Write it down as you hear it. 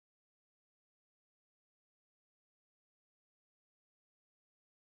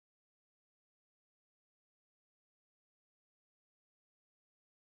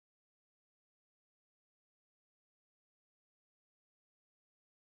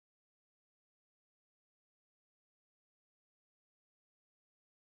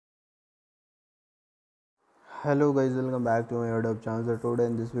Hello guys, welcome back to my YouTube channel. So today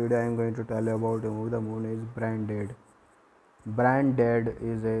in this video I am going to tell you about a movie. The movie is Braindead. Braindead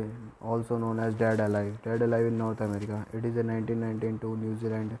is also known as Dead Alive. Dead Alive in North America. It is a 1992 New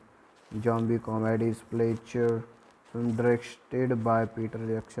Zealand zombie comedy splatter film directed by Peter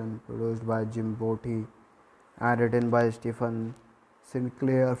Jackson, produced by Jim Botti, and written by Stephen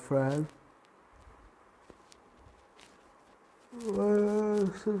Sinclair Frank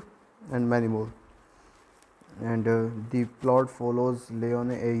and many more. And the plot follows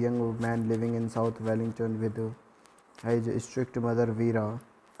Leon, a young man living in South Wellington with his strict mother Vera.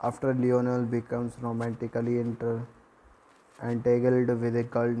 After Lionel becomes romantically entangled with a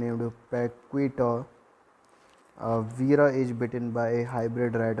girl named Paquita, Vera is bitten by a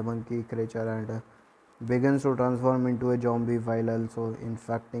hybrid rat monkey creature and begins to transform into a zombie while also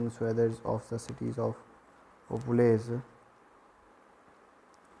infecting swathes of the cities of Populace.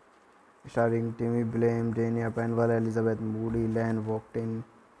 Starring Timmy Blame, Dania Penwell, Elizabeth Moody, Lan Walktin,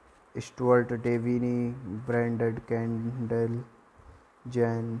 Stuart Davini, Braindead, Kendall,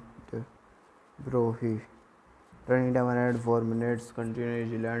 Jan Brohi. Running time around 4 minutes. Continue New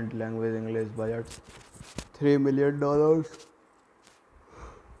Zealand language English budget $3 million.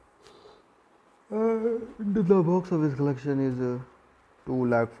 The box office collection is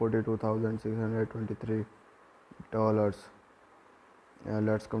 $242,623.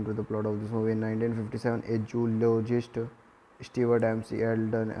 Let's come to the plot of this movie. In 1957, a zoologist, Stewart M.C.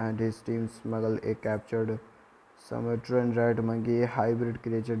 Eldon, and his team smuggle a captured Sumatran rat monkey, a hybrid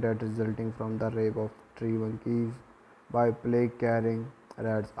creature that resulting from the rape of 3 monkeys by plague-carrying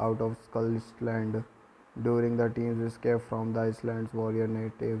rats out of Scotland. During the team's escape from the island's warrior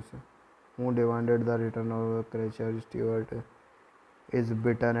natives, who demanded the return of the creature, Stewart is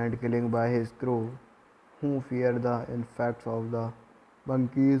bitten and killing by his crew, who fear the effects of the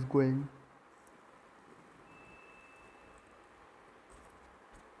monkey is going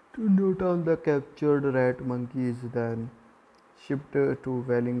to note on the captured rat monkey is then shipped to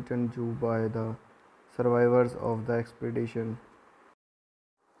Wellington Zoo by the survivors of the expedition.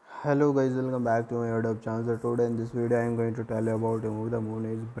 Hello guys, welcome back to my YouTube channel. So today in this video I am going to tell you about a movie. The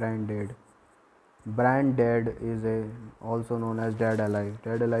movie is Braindead. Braindead is also known as Dead Alive.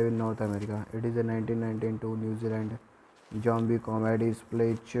 Dead Alive in North America. It is a 1992 New Zealand zombie comedy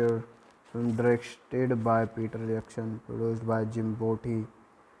splatter film directed by Peter Jackson, produced by Jim Botti,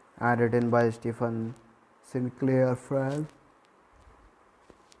 and written by Stephen Sinclair Frank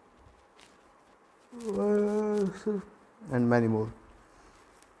and many more.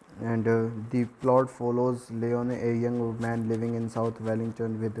 And the plot follows Leon, a young man living in South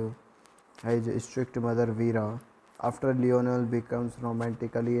Wellington with his strict mother Vera. After Lionel becomes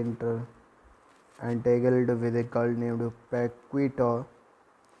romantically entangled with a girl named Paquita,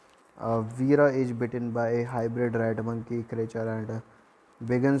 Vera is bitten by a hybrid rat monkey creature and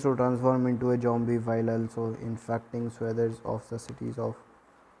begins to transform into a zombie while also infecting swathes of the cities of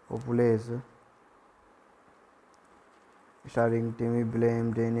Populace. Starring Timmy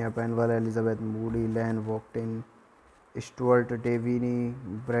Blame, Dania Penwell, Elizabeth Moody, Lan Walktin, Stuart Davini,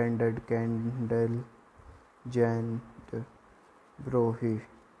 Braindead, Kendall, Jan Brohi.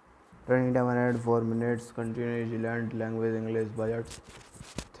 Running time around 4 minutes. Continue New Zealand language English budget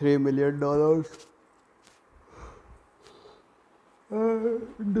 $3 million.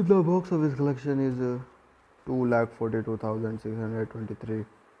 The box office collection is $242,623.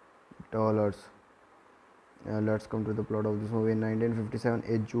 Let's come to the plot of this movie. In 1957,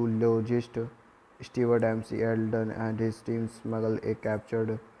 a zoologist, Stewart M.C. Eldon, and his team smuggle a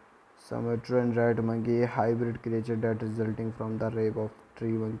captured Sumatran rat monkey, a hybrid creature that resulting from the rape of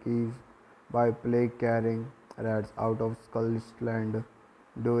 3 monkeys by plague-carrying rats out of Scotland.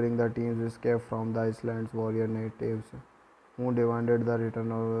 During the team's escape from the island's warrior natives, who demanded the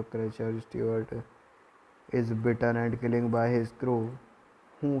return of the creature, Stewart is bitten and killing by his crew,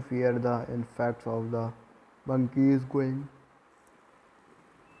 who fear the effects of the monkey is going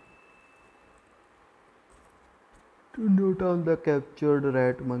to note on the captured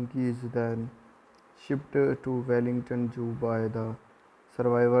rat monkey is then shipped to Wellington Zoo by the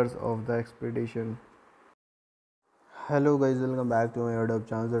survivors of the expedition. Hello guys, welcome back to my YouTube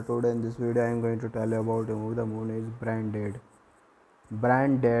channel. So today in this video I am going to tell you about a movie. The movie is Braindead.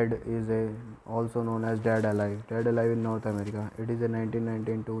 Braindead is also known as Dead Alive. Dead Alive in North America. It is a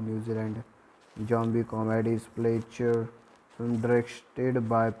 1992 New Zealand zombie comedy splatter film directed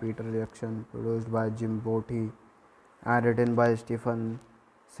by Peter Jackson, produced by Jim Botti, and written by Stephen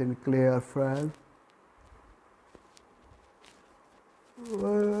Sinclair Frank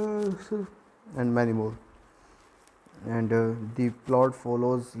and many more. And the plot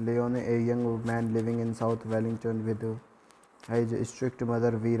follows Leon, a young man living in South Wellington with his strict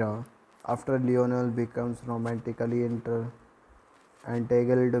mother Vera. After Lionel becomes romantically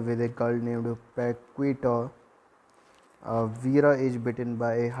entangled with a girl named Paquita, Vera is bitten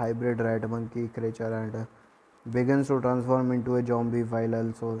by a hybrid rat monkey creature and begins to transform into a zombie while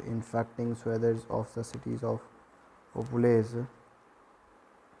also infecting swathes of the cities of Populace.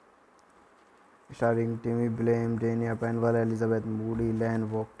 Starring Timmy Blame, Dania Penwell, Elizabeth Moody, Lan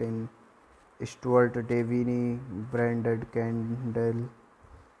Walktin, Stuart Davini, Braindead Kendall,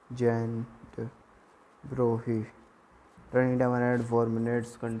 Jan Brohi. Running time around 4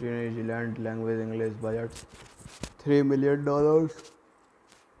 minutes. Continue New Zealand language English budget $3 million.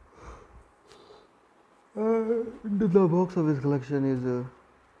 The box office collection is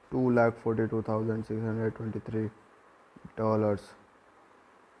 $2,42,623.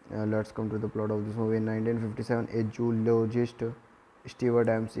 Let's come to the plot of this movie. In 1957, a zoologist, Stewart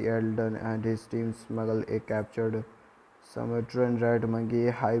M.C. Eldon, and his team smuggle a captured Sumatran rat monkey,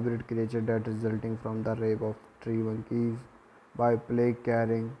 a hybrid creature that resulting from the rape of 3 monkeys by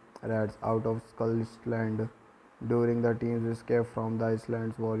plague-carrying rats out of Scotland during the team's escape from the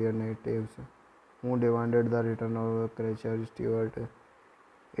island's warrior natives who demanded the return of the creature. Stewart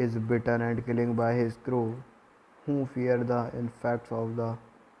is bitten and killing by his crew, who fear the effects of the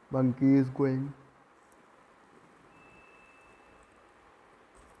monkey is going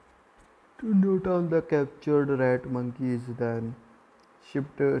to Newtown. The captured rat monkey is then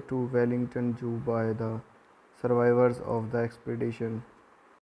shipped to Wellington Zoo by the survivors of the expedition.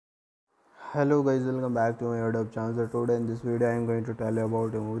 Hello guys, welcome back to my YouTube channel. So today in this video I am going to tell you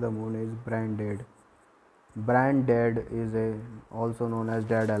about a movie. The movie is Braindead. Braindead is also known as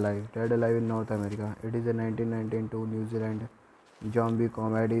Dead Alive. Dead Alive in North America. It is a 1992 New Zealand zombie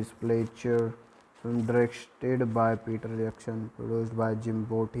comedy splatter film directed by Peter Jackson, produced by Jim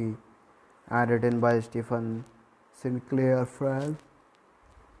Botti, and written by Stephen Sinclair Fran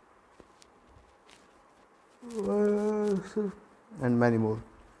and many more.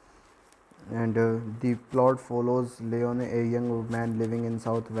 And the plot follows Leon, a young man living in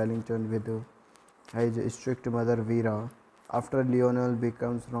South Wellington with his strict mother Vera. After Lionel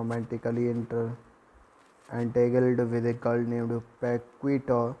becomes romantically entangled with a girl named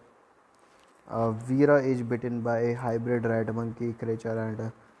Paquita, Vera is bitten by a hybrid rat monkey creature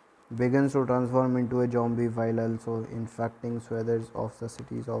and begins to transform into a zombie while also infecting swathes of the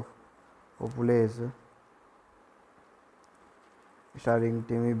cities of Populace. Starring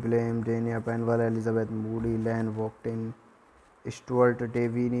Timmy Blame, Dania Penwell, Elizabeth Moody, Lan Walktin, Stuart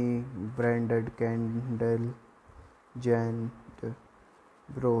Davini, Braindead Kendall, Jan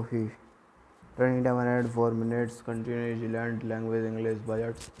Brohi. Running time around 4 minutes. Continue New Zealand language English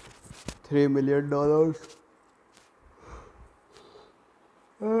budget $3 million.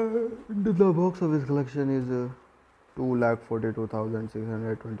 The box office collection is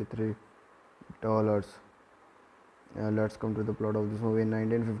 $2,42,623. Let's come to the plot of this movie. In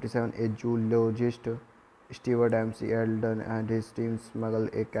 1957, a zoologist, Stewart M.C. Eldon, and his team smuggle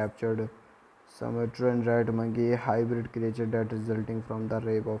a captured Sumatran rat monkey, a hybrid creature that resulting from the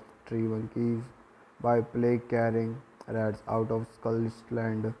rape of 3 monkeys by plague-carrying rats out of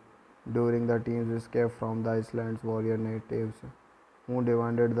Scotland during the team's escape from the island's warrior natives who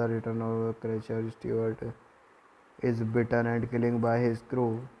demanded the return of the creature. Stewart is bitten and killing by his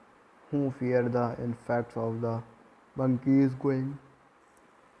crew, who fear the effects of the monkey is going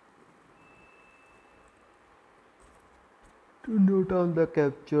to Newtown. The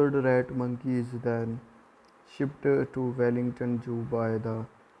captured rat monkey is then shipped to Wellington Zoo by the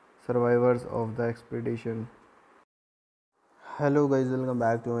survivors of the expedition. Hello guys, welcome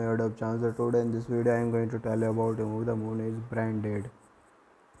back to my YouTube channel. So today in this video I am going to tell you about a movie. The movie is Braindead.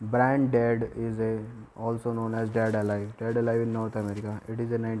 Braindead is also known as Dead Alive. Dead Alive in North America. It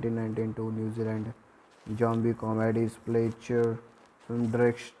is a 1992 New Zealand zombie comedy splatter film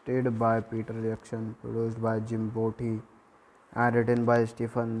directed by Peter Jackson, produced by Jim Botti, and written by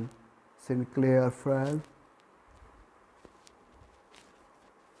Stephen Sinclair Fran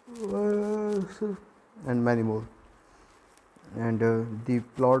and many more. And the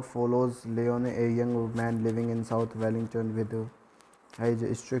plot follows Leon, a young man living in South Wellington with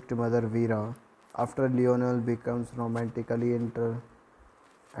his strict mother Vera. After Lionel becomes romantically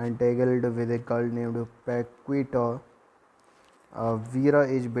entangled with a girl named Paquita, Vera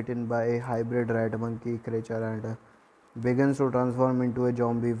is bitten by a hybrid rat monkey creature and begins to transform into a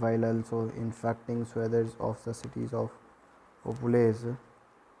zombie while also infecting swathes of the cities of Populace.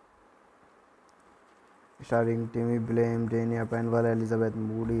 Starring Timmy Blame, Dania Penwell, Elizabeth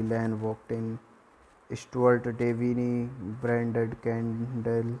Moody, Lan Walktin, Stuart Davini, Braindead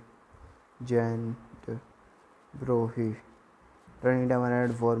Candle, Jan Brohi. Running time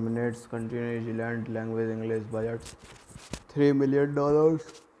around 4 minutes. Country New Zealand. Language English. Budget $3 million.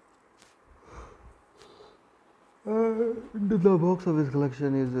 The box office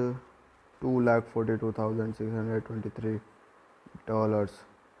collection is $2,42,623.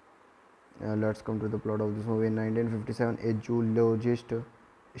 Let's come to the plot of this movie. In 1957, a zoologist,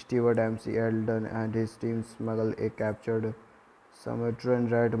 Stewart M.C. Eldon, and his team smuggle a captured Sumatran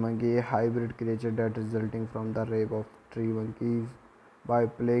rat monkey, a hybrid creature that resulting from the rape of 3 monkeys by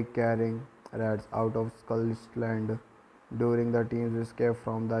plague-carrying rats out of Skull's Land. During the team's escape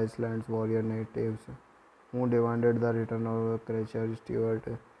from the island's warrior natives, who demanded the return of the creature, Stewart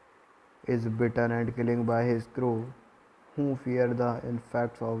is bitten and killed by his crew, who fear the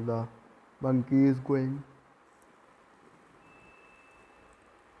effects of the monkey is going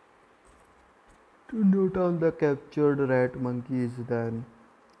to Newtown. The captured rat monkey is then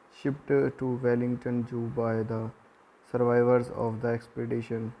shipped to Wellington Zoo by the survivors of the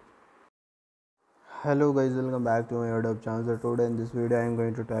expedition. Hello guys, welcome back to my YouTube channel. So today in this video I am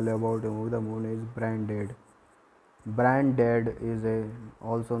going to tell you about a movie. The movie is Braindead. Braindead is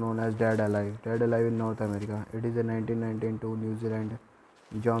also known as Dead Alive. Dead Alive in North America. It is a 1992 New Zealand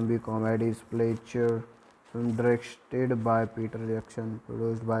zombie comedy splatter film directed by Peter Jackson,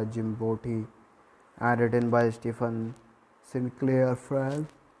 produced by Jim Botti, and written by Stephen Sinclair Fran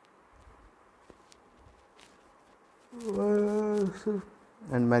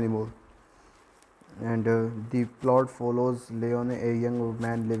and many more. And the plot follows Leon, a young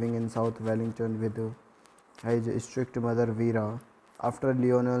man living in South Wellington with his strict mother Vera. After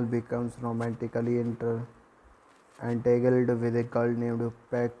Lionel becomes romantically entangled with a girl named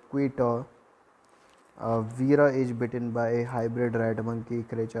Paquita, Vera is bitten by a hybrid rat monkey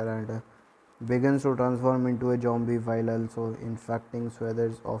creature and begins to transform into a zombie while also infecting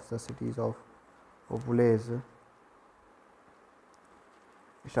swathes of the cities of Populace.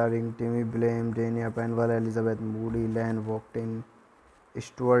 Starring Timmy Blame, Dania Penwell, Elizabeth Moody, Lan Walktin,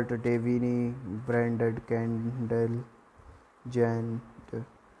 Stuart Davini, Braindead Candle, Jan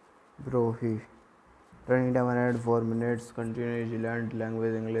Brohi. Running time around 4 minutes. Country New Zealand.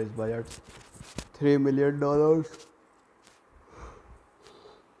 Language English. Budget $3 million.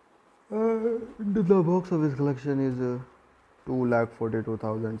 The box office collection is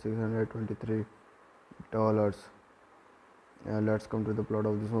 $2,42,623. Let's come to the plot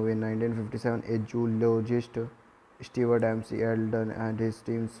of this movie. In 1957, a zoologist, Stewart M.C. Eldon, and his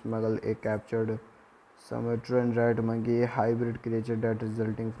team smuggle a captured Sumatran rat monkey, a hybrid creature that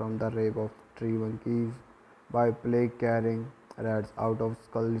resulting from the rape of 3 monkeys by plague-carrying rats out of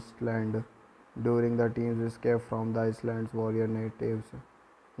Skull's Land. During the team's escape from the island's warrior natives,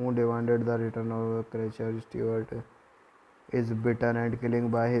 who demanded the return of the creature, Stewart is bitten and killed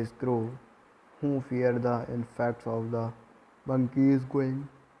by his crew, who fear the effects of the monkey is going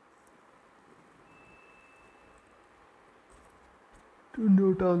to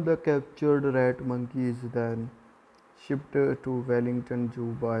Newtown. The captured rat monkey is then shipped to Wellington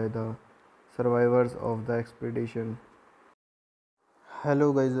Zoo by the survivors of the expedition.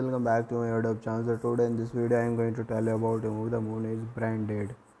 Hello guys, welcome back to my YouTube channel. So today in this video I am going to tell you about a movie. The movie is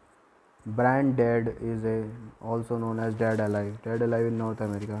Braindead. Braindead is also known as Dead Alive. Dead Alive in North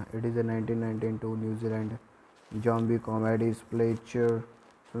America. It is a 1992 New Zealand zombie comedy splatter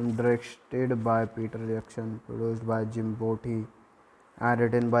film directed by Peter Jackson, produced by Jim Botti, and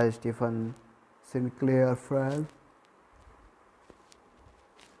written by Stephen Sinclair Fran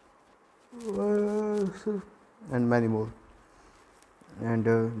and many more. And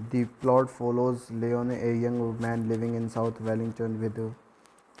the plot follows Leon, a young man living in South Wellington with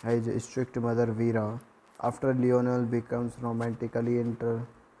his strict mother Vera. After Lionel becomes romantically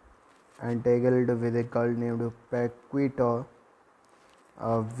entangled with a girl named Paquita,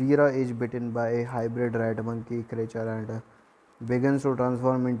 Vera is bitten by a hybrid rat monkey creature and begins to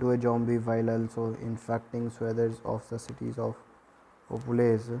transform into a zombie while also infecting swathes of the cities of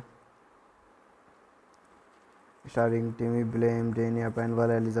Populace. Starring Timmy Blame, Dania Penwell,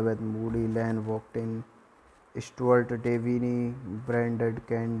 Elizabeth Moody, Lan Walktin, Stuart Davini, Braindead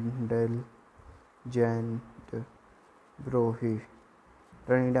Candle, Jan Brohi.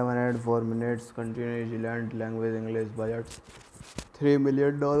 Running time around 4 minutes. Country New Zealand. Language English. Budget $3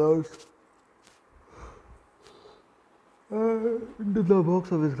 million. The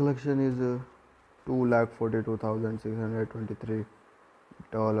box office collection is $2,42,623.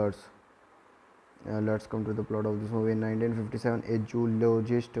 Let's come to the plot of this movie. In 1957, a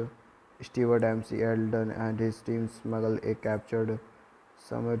zoologist, Stewart M.C. Eldon, and his team smuggle a captured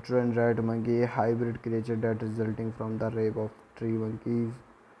Sumatran red monkey, a hybrid creature that resulting from the rape of three monkeys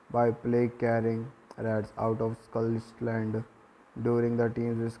by plague-carrying rats out of Skullsland during the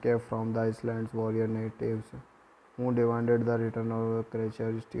team's escape from the island's warrior natives who demanded the return of the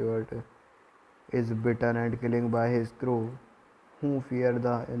creature. Stewart is bitten and killing by his crew who fear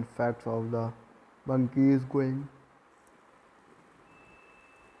the effects of the monkeys going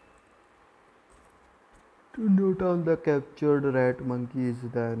to Newtown. The captured rat monkey is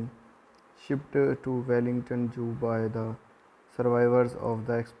then shipped to Wellington Zoo by the survivors of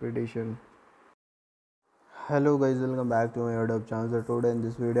the expedition. Hello guys, welcome back to my YouTube channel. So today in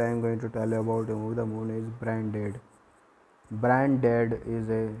this video I am going to tell you about a movie. The movie is Braindead. Braindead is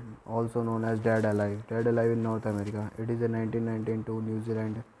also known as Dead Alive. Dead Alive in North America. It is a 1992 New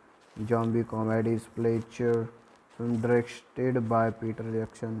Zealand zombie comedy slasher film directed by Peter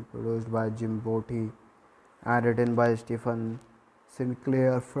Jackson, produced by Jim Botti, and written by Stephen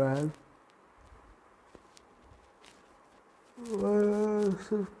Sinclair Frank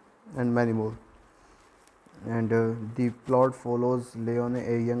and many more. And the plot follows Leon,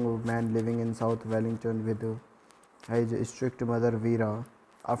 a young man living in South Wellington with his strict mother Vera.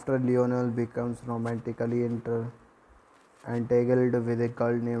 After Lionel becomes romantically entangled with a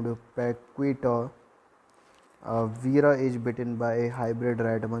girl named Paquita, Vera is bitten by a hybrid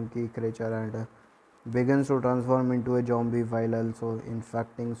rat monkey creature and begins to transform into a zombie while also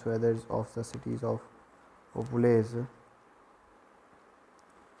infecting swathes of the cities of Populace.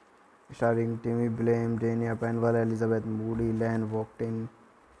 Starring Timmy Blame, Dania Penwell, Elizabeth Moody, Lan Walktin,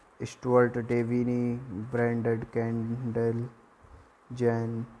 Stuart Davini, Braindead, Kendall,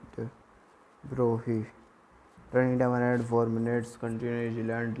 Jan Brohi. Running time 104 minutes. Country New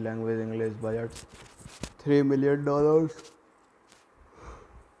Zealand. Language English. Budget $3 million.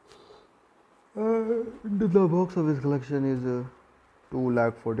 The box office collection is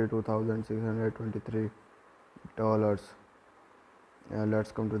 $2,42,623.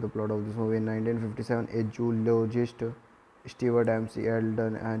 Let's come to the plot of this movie. In 1957, a zoologist, Stewart M.C.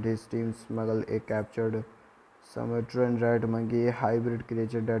 Eldon, and his team smuggle a captured Sumatran red monkey, a hybrid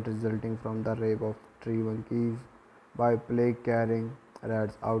creature that resulting from the rape of three monkeys by plague-carrying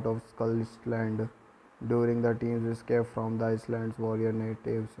rats out of Skullsland during the team's escape from the island's warrior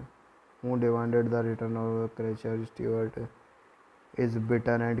natives who demanded the return of the creature. Stewart is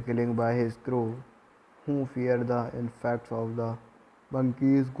bitten and killing by his crew who fear the effects of the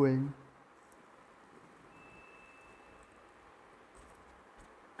monkeys going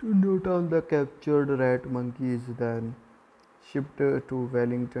to Newtown. The captured rat monkey is then shipped to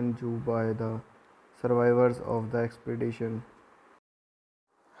Wellington Zoo by the survivors of the expedition.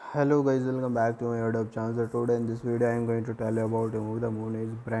 Hello guys, welcome back to my YouTube channel. So today in this video I am going to tell you about a movie. The movie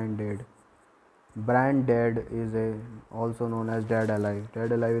is Braindead. Braindead is also known as Dead Alive.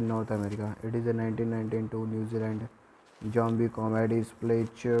 Dead Alive in North America. It is a 1992 New Zealand zombie comedy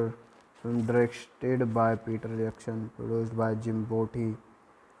slasher film directed by Peter Jackson, produced by Jim Botti,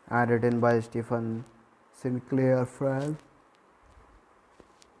 and written by Stephen Sinclair Frank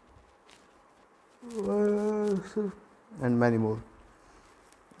and many more.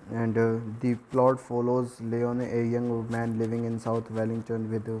 And the plot follows Leon, a young man living in South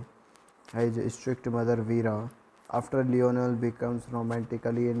Wellington with his strict mother Vera. After Lionel becomes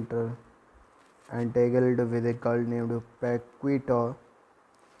romantically entangled with a girl named Paquita,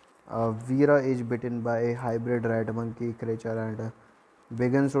 Vera is bitten by a hybrid rat monkey creature and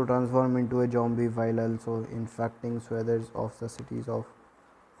begins to transform into a zombie while also infecting swathes of the cities of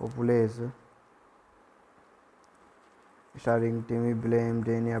Populace. Starring Timmy Blame,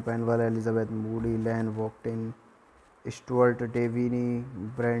 Dania Penwell, Elizabeth Moody, Lan Walktin, Stuart Davini,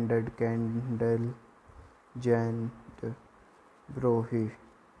 Braindead, Kendall, Jan Brohi.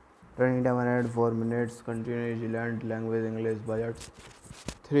 Running time 104 minutes. Country New Zealand. Language English. Budget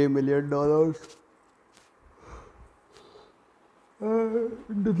 $3 million.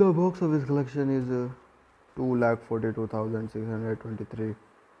 The box office collection is $2,42,623.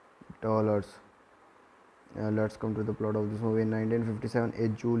 Let's come to the plot of this movie. In 1957, a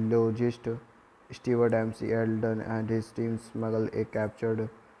zoologist, Stewart M.C. Eldon, and his team smuggle a captured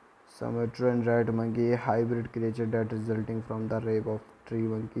Sumatran red monkey, a hybrid creature that resulting from the rape of three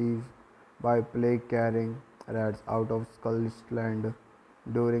monkeys by plague-carrying rats out of Skullsland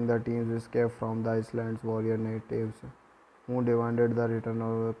during the team's escape from the island's warrior natives who demanded the return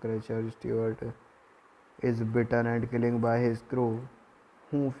of the creature. Stewart is bitten and killing by his crew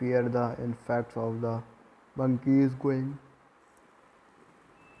who fear the effects of the monkeys going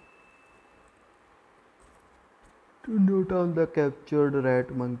to Newtown. The captured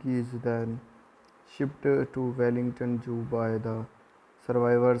rat monkey is then shipped to Wellington Zoo by the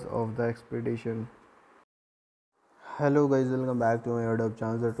survivors of the expedition. Hello guys, welcome back to my YouTube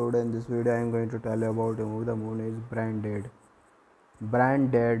channel. So today in this video I am going to tell you about a movie. The movie is Braindead.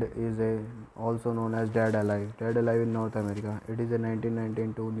 Braindead is also known as Dead Alive. Dead Alive in North America. It is a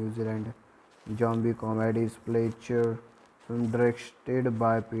 1992 New Zealand zombie comedy slasher film directed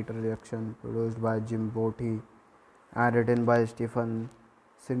by Peter Jackson, produced by Jim Botti, and written by Stephen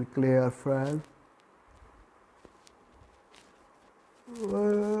Sinclair Frank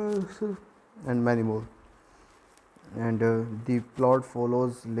and many more. And the plot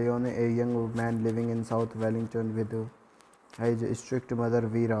follows Leon, a young man living in South Wellington with his strict mother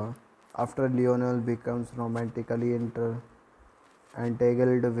Vera. After Lionel becomes romantically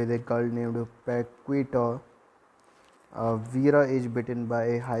entangled with a girl named Paquita, Vera is bitten by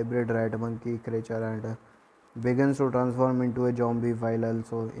a hybrid rat monkey creature and begins to transform into a zombie while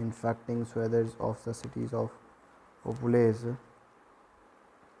also infecting swathes of the cities of Populace.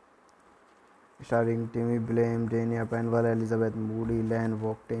 Starring Timmy Blame, Dania Penwell, Elizabeth Moody, Lan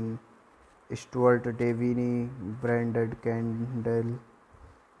Walktin, Stuart Davini, Braindead, Kendall,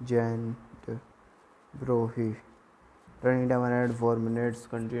 Jan Brohi. Running time 104 minutes.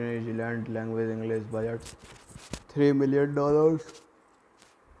 Continue New Zealand language English budget $3 million.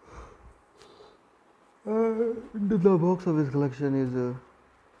 The box office collection is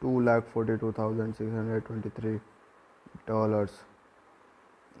 $242,623.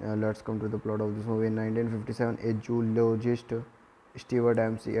 Let's come to the plot of this movie. In 1957, a zoologist, Stewart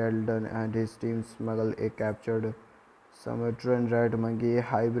M.C. Eldon, and his team smuggle a captured Sumatran rat monkey, a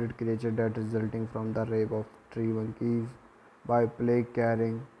hybrid creature that resulting from the rape of 3 monkeys by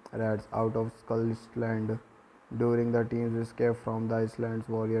plague-carrying rats out of Scotland. During the team's escape from the island's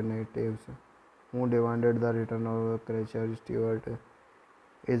warrior natives, who demanded the return of the creature, Stewart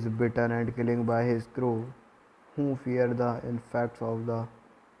is bitten and killed by his crew, who fear the effects of the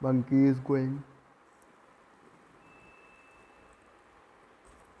monkey is going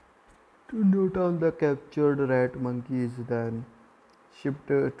to Newtown. The captured rat monkey is then shipped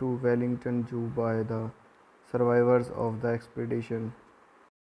to Wellington Zoo by the survivors of the expedition.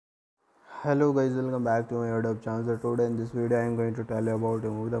 Hello guys, welcome back to my YouTube channel. So today in this video I am going to tell you about a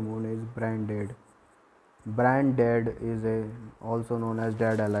movie. The movie is Braindead. Braindead is also known as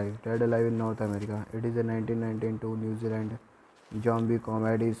Dead Alive. Dead Alive in North America. It is a 1992 New Zealand zombie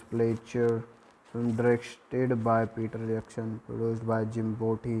comedy slasher film directed by Peter Jackson, produced by Jim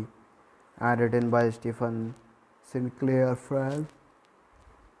Botti, and written by Stephen Sinclair Frank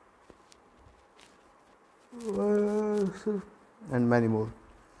and many more.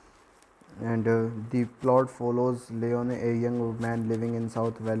 And the plot follows Leon, a young man living in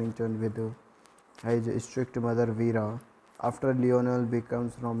South Wellington with his strict mother Vera. After Lionel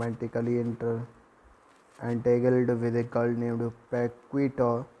becomes romantically entangled with a girl named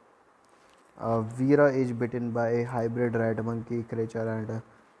Paquita, Vera is bitten by a hybrid rat monkey creature and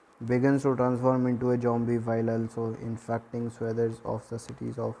begins to transform into a zombie while also infecting swathes of the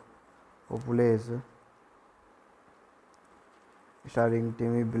cities of Populace. Starring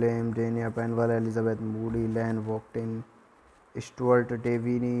Timmy Blame, Dania Penwell, Elizabeth Moody, Lan Walktin, Stuart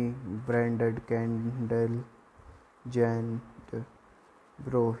Davini, Braindead, Kendall, Jan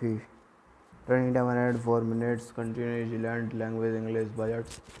Brohi. Running time 104 minutes. Continue New Zealand language English budget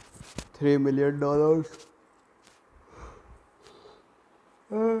 $3 million.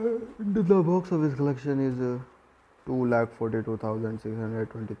 The box office collection is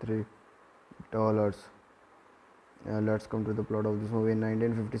 $242,623. Let's come to the plot of this movie. In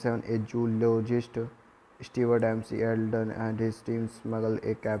 1957, a zoologist, Stewart M.C. Eldon, and his team smuggle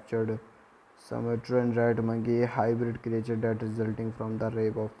a captured Sumatran rat monkey, a hybrid creature that resulting from the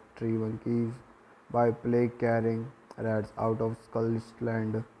rape of 3 monkeys by plague-carrying rats out of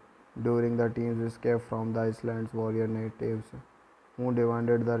Scotland. During the team's escape from the island's warrior natives, who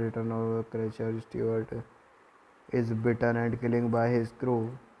demanded the return of the creature, Stewart is bitten and killed by his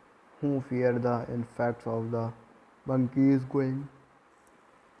crew, who fear the effects of the monkey is going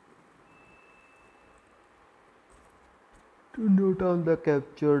to Newtown. The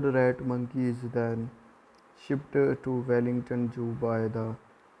captured rat monkey is then shipped to Wellington Zoo by the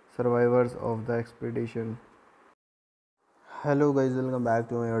survivors of the expedition. Hello guys, welcome back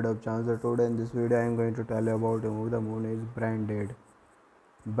to my YouTube channel. So today in this video I am going to tell you about a movie. The movie is Braindead.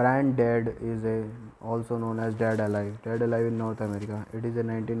 Braindead is also known as Dead Alive. Dead Alive in North America. It is a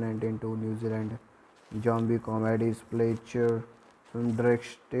 1992 New Zealand zombie comedy slasher film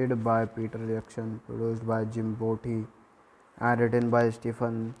directed by Peter Jackson, produced by Jim Botti, and written by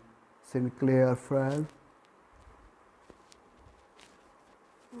Stephen Sinclair Frank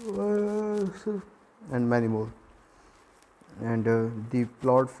and many more. And the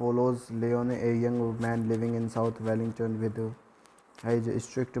plot follows Leon, a young man living in South Wellington with his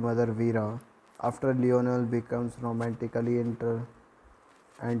strict mother Vera. After Lionel becomes romantically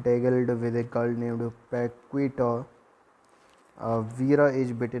entangled with a girl named Paquita, Vera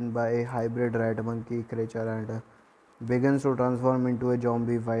is bitten by a hybrid rat monkey creature and begins to transform into a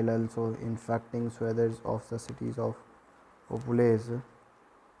zombie while also infecting swathes of the cities of Populace.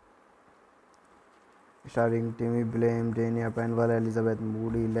 Starring Timmy Blame, Dania Penwell, Elizabeth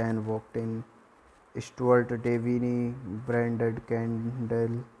Moody, Lan Walktin, Stuart Davini, Braindead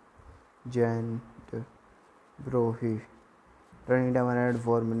Kendall, Jan Brohi. Running time around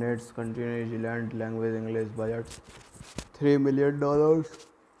 4 minutes. Continue New Zealand language English budget $3 million.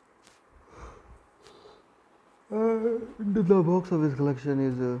 The box office collection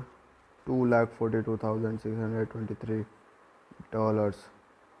is $242,623.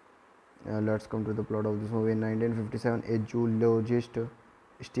 Let's come to the plot of this movie. In 1957, a zoologist,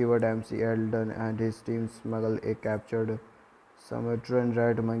 Stewart M.C. Eldon, and his team smuggle a captured Sumatran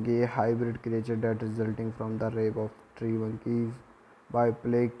rat monkey, a hybrid creature that resulting from the rape of 3 monkeys by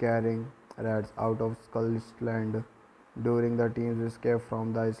plague-carrying rats out of Scotland. During the team's escape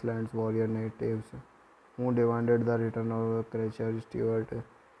from the island's warrior natives, who demanded the return of the creature, Stewart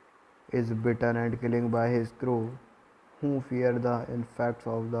is bitten and killed by his crew, who fear the effects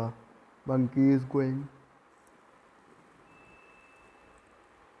of the monkey is going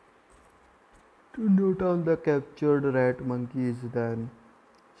to note on the captured rat monkey is then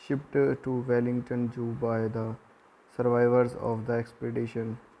shipped to Wellington Zoo by the survivors of the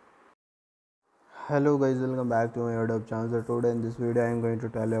expedition. Hello guys, welcome back to my YouTube channel. So today in this video I am going to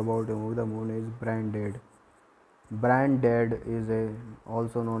tell you about a movie. The movie is Braindead. Braindead is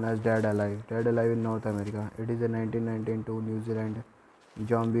also known as Dead Alive. Dead Alive in North America. It is a 1992 New Zealand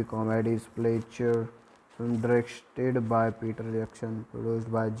zombie comedy splatter film directed by Peter Jackson,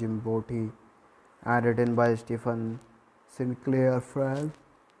 produced by Jim Botti, and written by Stephen Sinclair Frank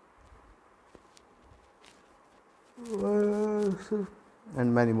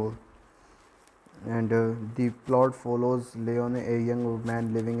and many more. And the plot follows Leon, a young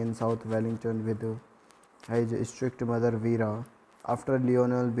man living in South Wellington with his strict mother Vera. After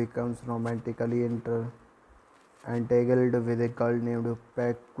Lionel becomes romantically entangled with a girl named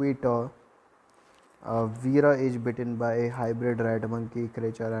Paquita, Vera is bitten by a hybrid rat monkey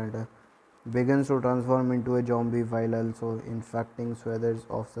creature and begins to transform into a zombie while also infecting swathes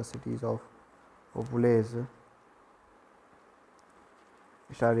of the cities of Populace.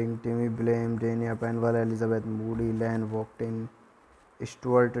 Starring Timmy Blame, Dania Penwell, Elizabeth Moody, Lan Walktin,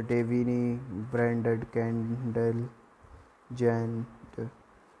 Stuart Davini, Braindead Kendall, Jan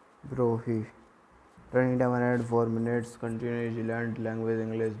Brohi. Running time around 4 minutes. Continue New Zealand language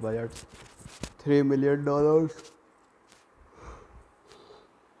English budget $3 million.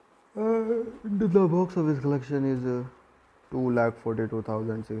 The box office collection is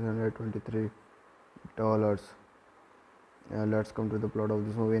 $242,623. Let's come to the plot of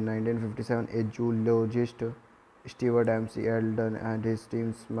this movie. In 1957, a zoologist, Stewart M.C. Eldon, and his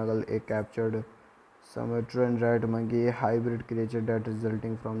team smuggle a captured Sumatran rat monkey, a hybrid creature that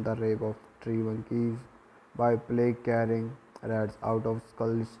resulting from the rape of 3 monkeys by plague-carrying rats out of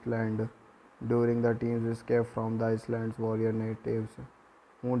Scotland. During the team's escape from the island's warrior natives,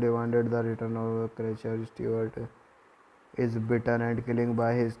 who demanded the return of the creature, Stewart is bitten and killed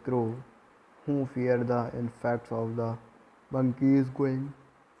by his crew, who fear the effects of the monkey is going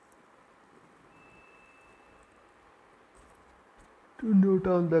to note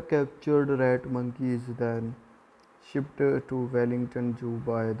on the captured rat monkey is then shipped to Wellington Zoo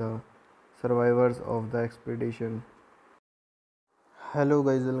by the survivors of the expedition. Hello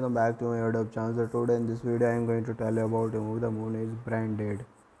guys, welcome back to my YouTube channel. So today in this video I am going to tell you about a movie. The movie is Braindead.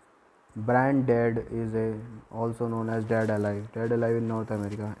 Braindead is also known as Dead Alive. Dead Alive in North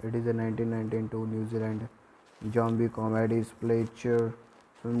America. It is a 1992 New Zealand zombie comedy splatter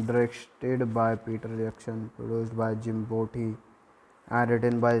film directed by Peter Jackson, produced by Jim Botti, and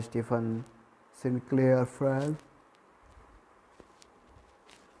written by Stephen Sinclair Frank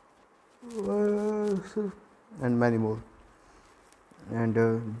and many more. And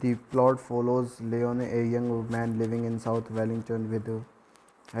the plot follows Leon, a young man living in South Wellington with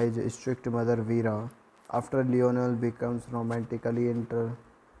his strict mother Vera. After Lionel becomes romantically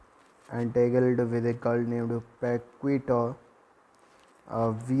entangled with a girl named Paquita,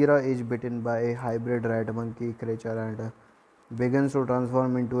 Vera is bitten by a hybrid rat monkey creature and begins to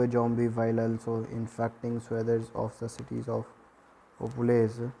transform into a zombie while also infecting swathes of the cities of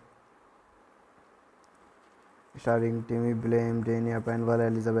Populace. Starring Timmy Blame, Dania Penwell,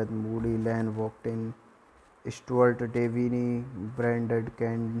 Elizabeth Moody, Lan Walktin, Stuart Davini, Braindead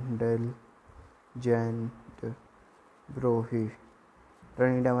Candle, Jan Brohi.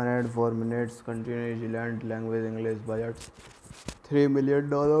 Running time around 4 minutes. Country New Zealand. Language English. Budget $3 million.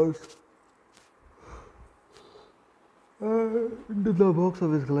 The box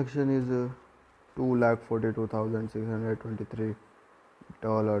office collection is $242,623.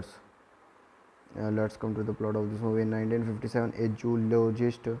 Let's come to the plot of this movie. In 1957, a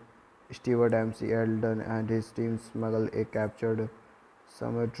zoologist, Stewart M.C. Eldon, and his team smuggle a captured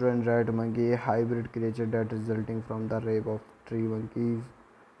Sumatran rat monkey, a hybrid creature that resulting from the rape of 3 monkeys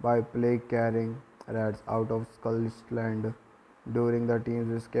by plague-carrying rats out of Scotland. During the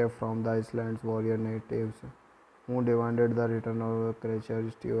team's escape from the island's warrior natives, who demanded the return of the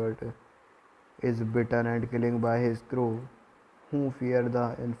creature, Stewart is bitten and killed by his crew, who fear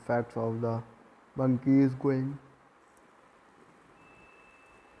the effects of the monkey is going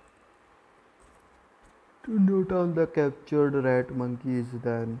to Newtown. The captured rat monkey is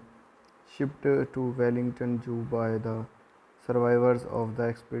then shipped to Wellington Zoo by the survivors of the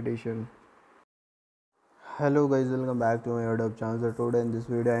expedition. Hello guys, welcome back to my YouTube channel. So today in this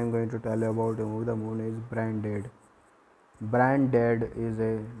video I am going to tell you about a movie. The movie is Braindead. Braindead is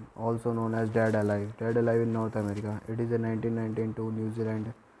also known as Dead Alive. Dead Alive in North America. It is a 1992 New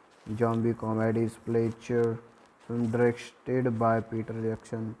Zealand zombie comedy slasher film directed by Peter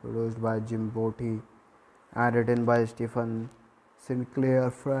Jackson, produced by Jim Botti, and written by Stephen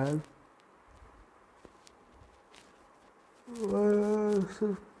Sinclair Frank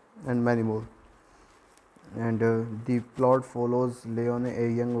and many more. And the plot follows Leon, a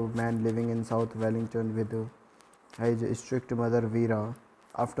young man living in South Wellington with his strict mother Vera.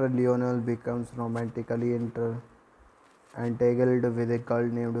 After Lionel becomes romantically entangled with a girl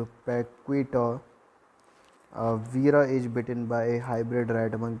named Paquita, Vera is bitten by a hybrid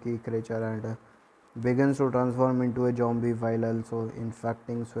rat monkey creature and begins to transform into a zombie while also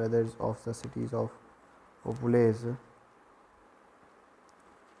infecting swathes of the cities of Populace.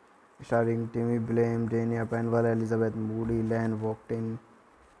 Starring Timmy Blame, Dania Penwell, Elizabeth Moody, Lan Walkton,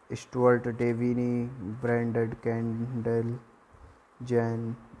 Stuart Davini, Braindead Candle,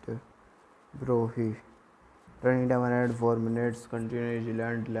 Jan Brohi. Running time around 4 minutes. Country New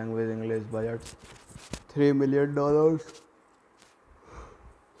Zealand. Language English. Budget $3 million.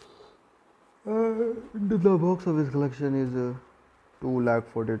 The box office collection is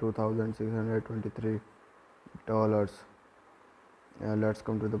 $242,623. Let's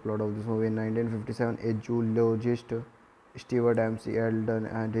come to the plot of this movie. In 1957, a zoologist, Stewart M.C. Eldon,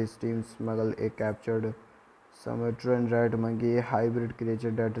 and his team smuggle a captured Sumatran rat monkey, a hybrid creature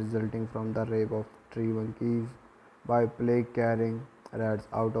that resulting from the rape of 3 monkeys by plague-carrying rats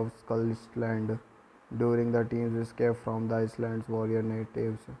out of Scotland. During the team's escape from the island's warrior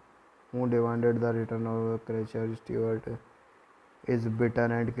natives, who demanded the return of the creature, Stewart is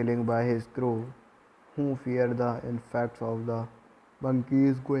bitten and killed by his crew, who fear the effects of the monkey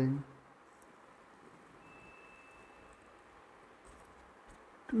is going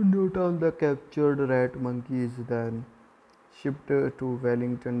to Newtown. The captured rat monkey is then shipped to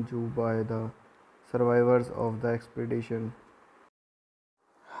Wellington Zoo by the survivors of the expedition.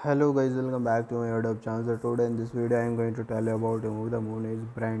 Hello guys, welcome back to my YouTube channel. So today in this video I am going to tell you about a movie. The movie is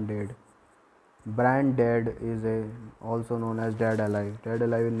Braindead. Braindead is also known as Dead Alive. Dead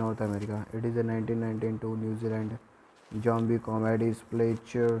Alive in North America. It is a 1992 New Zealand zombie comedy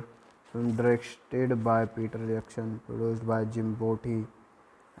slasher film directed by Peter Jackson, produced by Jim Botti,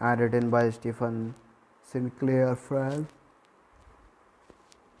 and written by Stephen Sinclair Frank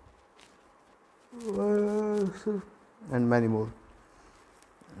and many more.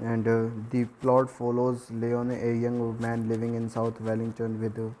 And the plot follows Leon, a young man living in South Wellington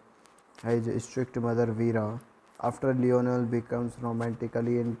with his strict mother Vera. After Lionel becomes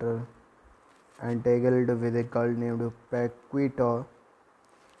romantically entangled with a girl named Paquita,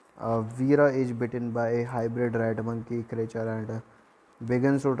 Vera is bitten by a hybrid rat monkey creature and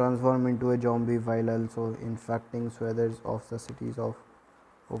begins to transform into a zombie while also infecting swathes of the cities of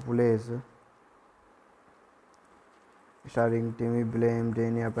Populace. Starring Timmy Blame,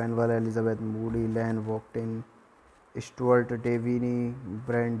 Dania Penwell, Elizabeth Moody, Lan Walkton, Stuart Davini,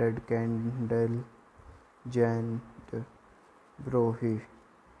 Braindead Candle, Jan Brohi.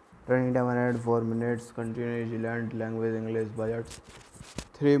 Running time around 4 minutes. Country New Zealand. Language English. Budget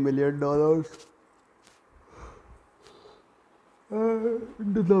 $3 million.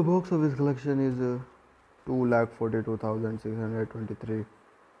 The box office collection is $242,623.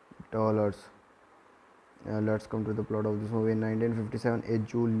 Let's come to the plot of this movie. In 1957, a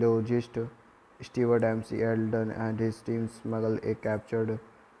zoologist, Stewart M.C. Eldon, and his team smuggle a captured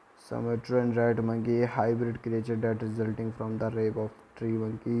Sumatran red monkey, a hybrid creature that resulting from the rape of three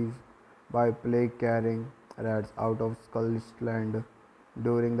monkeys by plague-carrying rats out of Skullsland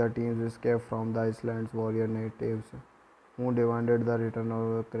during the team's escape from the island's warrior natives who demanded the return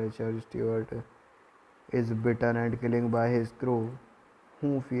of the creature. Stewart is bitten and killing by his crew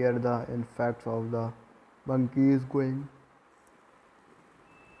who fear the effects of the monkeys going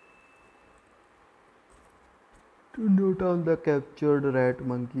to Newtown. The captured rat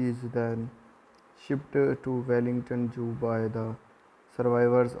monkey is then shipped to Wellington Zoo by the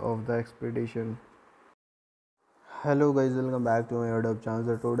survivors of the expedition. Hello guys, welcome back to my YouTube channel.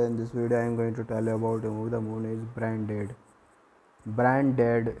 So today in this video I am going to tell you about a movie. The movie is Braindead.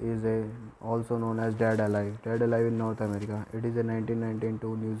 Braindead is also known as Dead Alive. Dead Alive in North America. It is a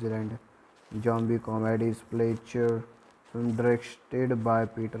 1992 New Zealand zombie comedy splatter film directed by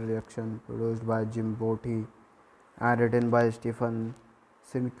Peter Jackson, produced by Jim Botti, and written by Stephen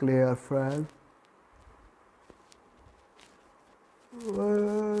Sinclair Frank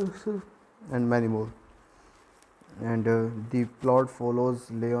and many more. And the plot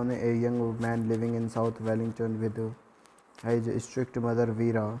follows Leon, a young man living in South Wellington with his strict mother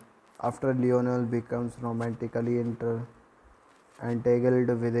Vera. After Lionel becomes romantically entangled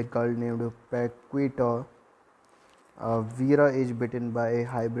with a girl named Paquita, Vera is bitten by a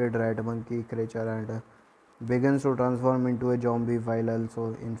hybrid rat monkey creature and begins to transform into a zombie while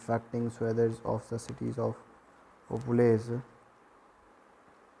also infecting swathes of the cities of Populace.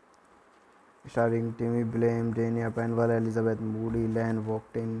 Starring Timmy Blame, Dania Penwell, Elizabeth Moody, Lan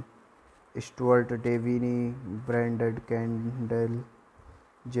Walktin, Stuart Davini, Braindead, Kendall,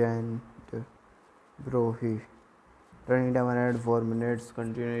 Jan Brohi. Running time around 4 minutes.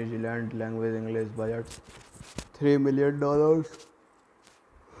 Country New Zealand, language English, budget $3 million.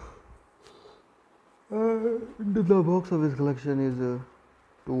 The box office collection is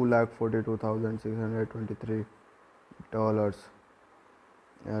 $242,623.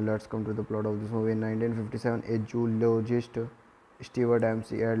 Let's come to the plot of this movie. In 1957, a zoologist, Stewart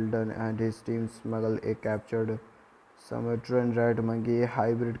M.C. Eldon, and his team smuggle a captured Sumatran red monkey, a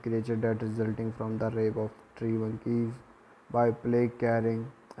hybrid creature that resulting from the rape of three monkeys by plague-carrying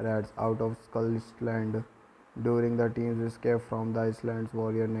rats out of Skullsland during the team's escape from the island's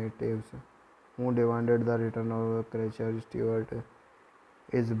warrior natives who demanded the return of the creature. Stewart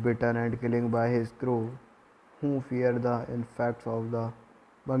is bitten and killing by his crew who fear the effects of the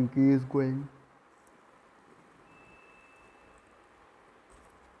monkeys going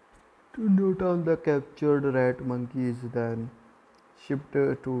to Newtown. The captured rat monkey is then shipped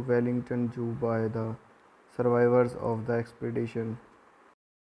to Wellington Zoo by the survivors of the expedition.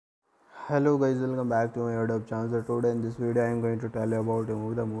 Hello guys, welcome back to my YouTube channel. So today in this video I am going to tell you about a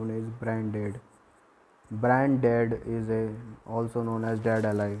movie. The movie is Braindead. Braindead is also known as Dead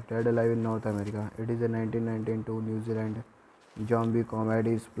Alive. Dead Alive in North America. It is a 1992 New Zealand zombie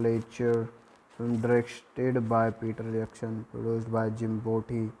comedy splatter film directed by Peter Jackson, produced by Jim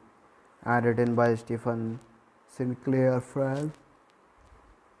Botti, and written by Stephen Sinclair Frank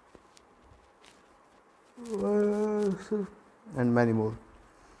and many more.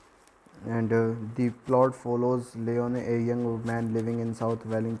 And the plot follows Leon, a young man living in South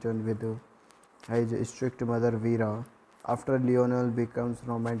Wellington with his strict mother Vera. After Lionel becomes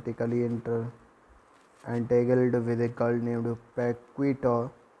romantically entangled with a girl named Paquita,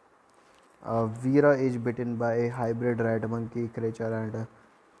 Vera is bitten by a hybrid rat monkey creature and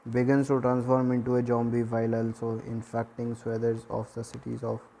begins to transform into a zombie while also infecting swathes of the cities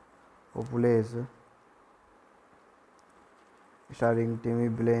of Populace. Starring Timmy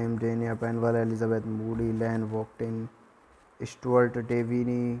Blame, Dania Penwell, Elizabeth Moody, Lan Walktin, Stuart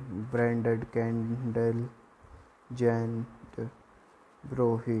Davini, Braindead, Kendall, Jan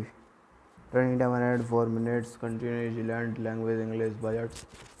Brohi. Running time around 4 minutes. Country New Zealand, language English, budget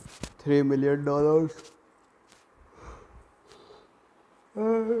 $3 million.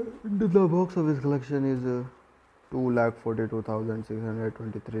 The box office collection is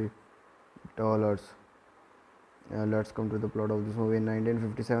 $242,623. Let's come to the plot of this movie. In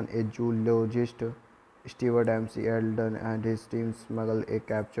 1957, a zoologist, Stewart M.C. Eldon, and his team smuggle a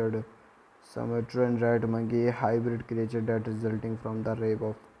captured Sumatran red monkey, a hybrid creature that resulting from the rape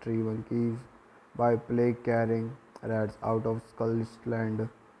of three monkeys by plague-carrying rats out of Skullsland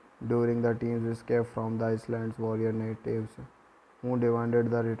during the team's escape from the island's warrior natives who demanded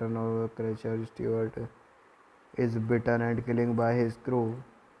the return of the creature. Stewart is bitten and killing by his crew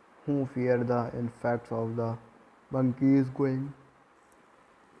who fear the effects of the monkeys going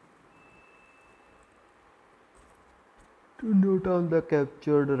to Newtown. The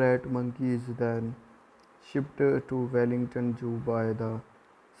captured rat monkey is then shipped to Wellington Zoo by the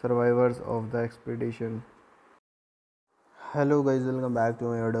survivors of the expedition. Hello guys, welcome back to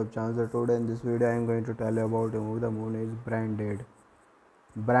my YouTube channel. So today in this video I am going to tell you about a movie. The movie is Braindead.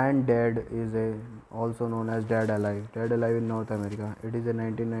 Braindead is also known as Dead Alive. Dead Alive in North America. It is a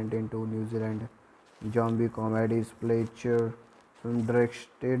 1992 New Zealand zombie comedy splatter film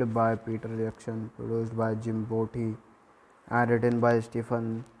directed by Peter Jackson, produced by Jim Botti, and written by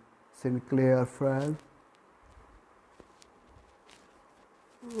Stephen Sinclair Frank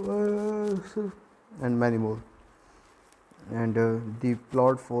and many more. And the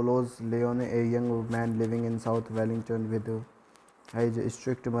plot follows Leon, a young man living in South Wellington with his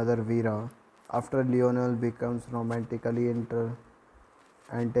strict mother Vera. After Lionel becomes romantically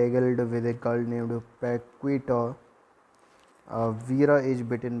entangled with a girl named Paquita, Vera is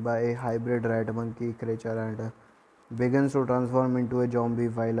bitten by a hybrid rat monkey creature and begins to transform into a zombie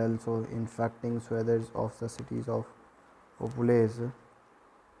while also infecting swathes of the cities of Populace.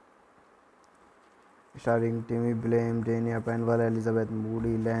 Starring Timmy Blame, Dania Penwell, Elizabeth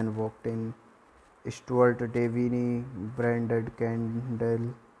Moody, Lan Walktin, Stuart Davini, Braindead,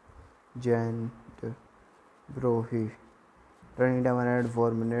 Kendall, Jan Brohi. Running time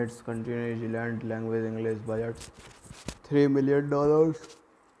 104 minutes. Continue New Zealand language English budget $3 million.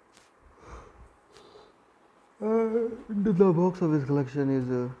 The box office collection is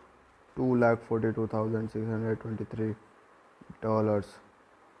 $242,623.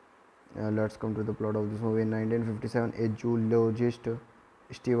 Let's come to the plot of this movie. In 1957, a zoologist,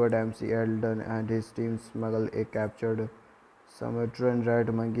 Stewart M.C. Eldon, and his team smuggle a captured Sumatran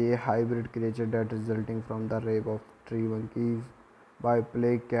rat monkey, a hybrid creature that resulting from the rape of 3 monkeys by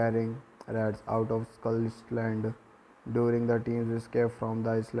plague-carrying rats out of Scotland. During the team's escape from the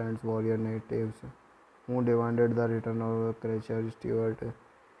island's warrior natives, who demanded the return of the creature, Stewart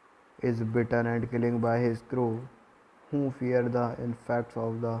is bitten and killing by his crew, who fear the effects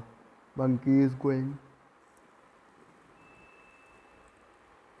of the monkey is going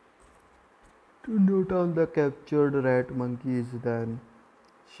to note on the captured rat monkey is then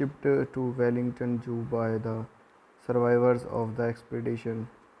shipped to Wellington Zoo by the survivors of the expedition.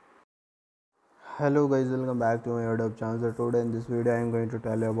 Hello guys, welcome back to my YouTube channel. So today in this video I am going to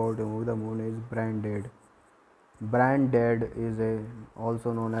tell you about a movie. The movie is Braindead. Braindead is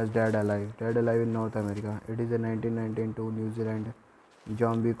also known as Dead Alive. Dead Alive in North America. It is a 1992 New Zealand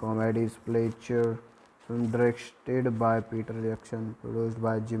zombie comedy splatter film directed by Peter Jackson, produced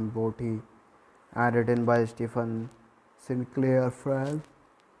by Jim Botti, and written by Stephen Sinclair Frank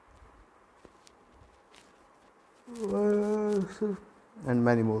and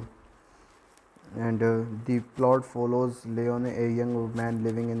many more. And the plot follows Leon, a young man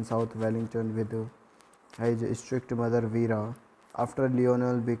living in South Wellington with his strict mother Vera. After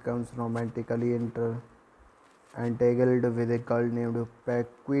Lionel becomes romantically entangled with a girl named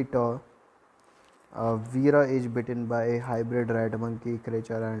Paquita, Vera is bitten by a hybrid rat monkey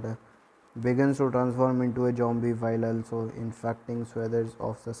creature and begins to transform into a zombie while also infecting swathes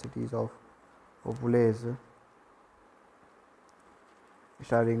of the cities of Populace.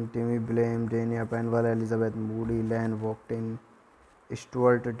 Starring Timmy Blame, Dania Penwell, Elizabeth Moody, Lan Walktin,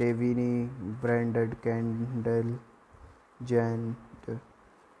 Stuart Davini, Braindead, Kendall, Jan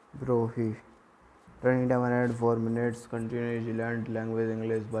Brohi. Running time 104 minutes. Continue New Zealand language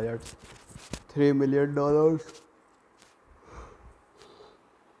English budget $3 million.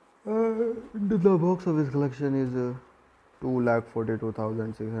 The box office collection is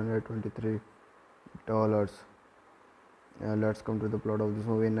 $242,623. Let's come to the plot of this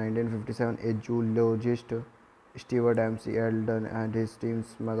movie. In 1957, a zoologist, Stewart M.C. Eldon, and his team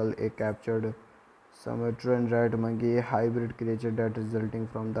smuggle a captured Sumatran rat monkey, a hybrid creature that resulting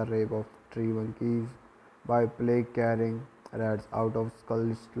from the rape of 3 monkeys by plague-carrying rats out of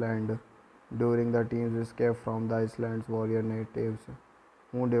Scotland. During the team's escape from the island's warrior natives,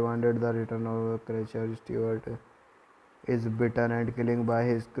 who demanded the return of the creature, Stewart is bitten and killing by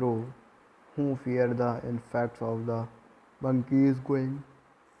his crew, who fear the effects of the monkey is going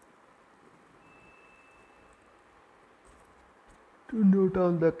to note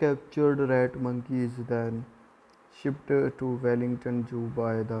on the captured rat monkey is then shipped to Wellington Zoo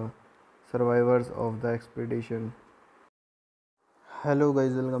by the survivors of the expedition. Hello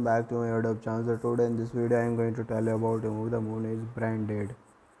guys, welcome back to my YouTube channel. So today in this video I am going to tell you about a movie. The movie is Braindead.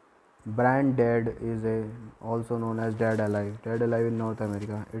 Braindead is also known as Dead Alive. Dead Alive in North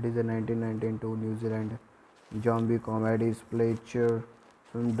America. It is a 1992 New Zealand zombie comedy splatter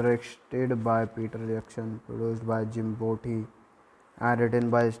film directed by Peter Jackson, produced by Jim Botti, and written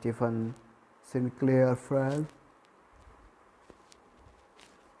by Stephen Sinclair Frank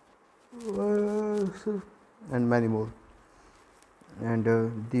and many more. and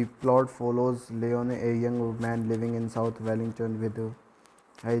the plot follows Leon, a young man living in South Wellington with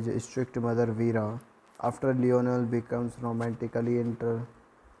his strict mother Vera. After Lionel becomes romantically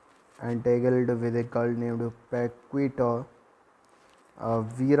entangled with a girl named Paquita,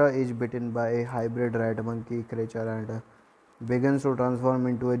 Vera is bitten by a hybrid rat monkey creature and begins to transform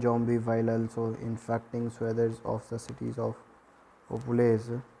into a zombie while also infecting swathes of the cities of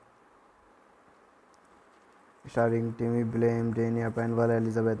Populace. Starring Timmy Blame, Dania Penwell,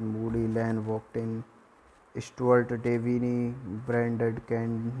 Elizabeth Moody, Lan Walktin, Stuart Davini, Braindead,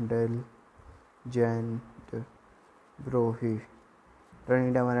 Kendall, Jan Brohi.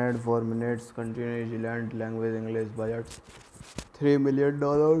 Running time around 4 minutes. Country New Zealand. Language English. Budget $3 million.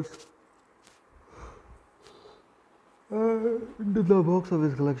 The box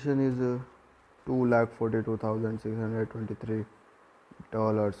office collection is $242,623.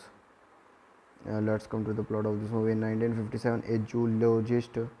 Let's come to the plot of this movie. In 1957, a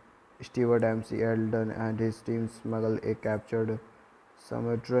zoologist, Stewart M.C. Eldon, and his team smuggle a captured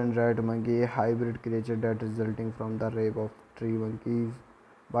Sumatran rat monkey, a hybrid creature that resulting from the rape of 3 monkeys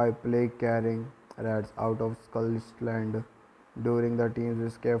by plague-carrying rats out of Scotland. During the team's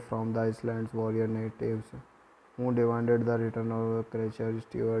escape from the island's warrior natives, who demanded the return of the creature,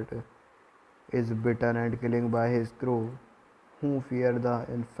 Stewart is bitten and killing by his crew, who fear the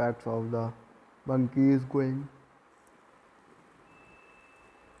effects of the monkey is going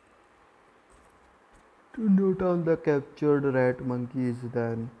to note on the captured rat monkey is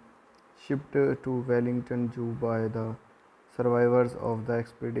then shipped to Wellington Zoo by the survivors of the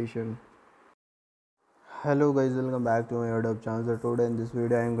expedition. Hello guys, welcome back to my YouTube channel. So today in this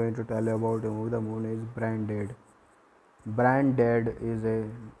video I am going to tell you about a movie. The movie is Braindead. Braindead is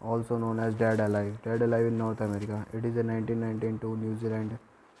also known as Dead Alive. Dead Alive in North America. It is a 1992 New Zealand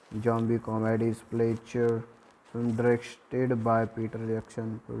zombie comedy splatter film directed by Peter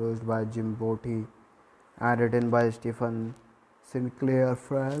Jackson, produced by Jim Botti, and written by Stephen Sinclair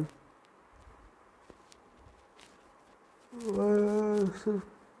Fran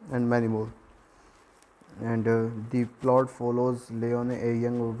and many more. And the plot follows Leon, a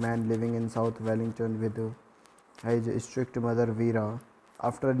young man living in South Wellington with his strict mother Vera.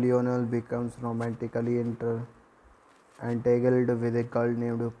 After Lionel becomes romantically entangled with a girl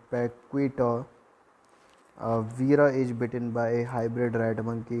named Paquita, Vera is bitten by a hybrid rat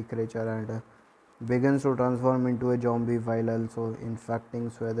monkey creature and begins to transform into a zombie while also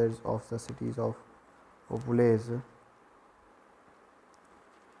infecting swathes of the cities of Populace.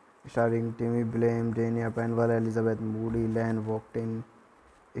 Starring Timmy Blame, Dania Penwell, Elizabeth Moody, Lan Walktin,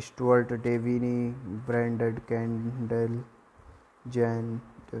 Stuart Davini, Braindead, Kendall, Jan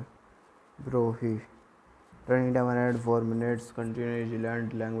Brohi. Running time around 4 minutes. Country New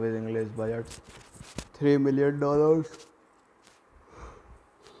Zealand. Language English. Budget $3 million.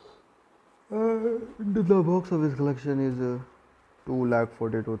 The box office collection is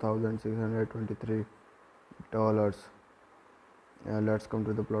 $242,623. Let's come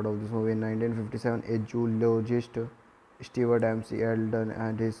to the plot of this movie. In 1957, a zoologist, Stewart M.C. Eldon,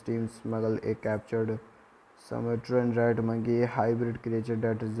 and his team smuggle a captured Sumatran rat monkey, a hybrid creature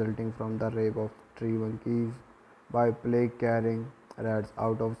that resulting from the rape of 3 monkeys by plague-carrying rats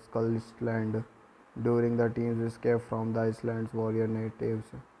out of Scotland. During the team's escape from the island's warrior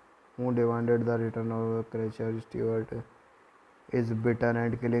natives, who demanded the return of the creature, Stewart is bitten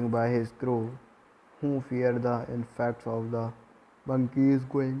and killing by his crew, who fear the effects of the monkey is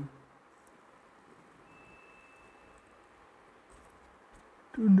going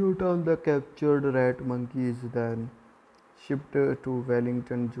to note on the captured rat monkey is then shipped to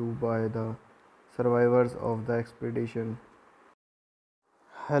Wellington Zoo by the survivors of the expedition.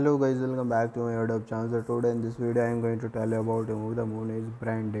 Hello guys, welcome back to my YouTube channel. So today in this video I am going to tell you about a movie. The movie is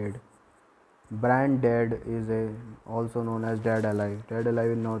Braindead. Braindead is also known as Dead Alive. Dead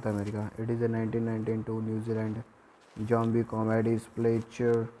Alive in North America. It is a 1992 New Zealand zombie comedy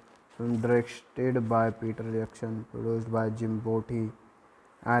splatter film directed by Peter Jackson, produced by Jim Botti,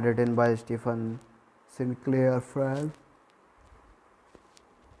 and written by Stephen Sinclair Fran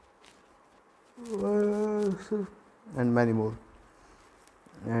and many more.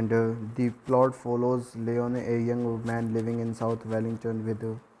 And the plot follows Leon, a young man living in South Wellington with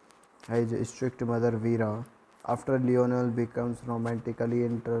his strict mother Vera. After Lionel becomes romantically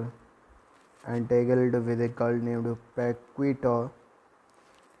entangled with a girl named Paquita,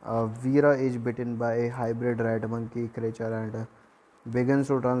 Vera is bitten by a hybrid rat monkey creature and begins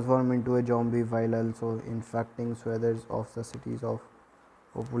to transform into a zombie while also infecting swathes of the cities of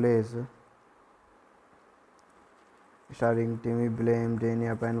Populace. Starring Timmy Blame,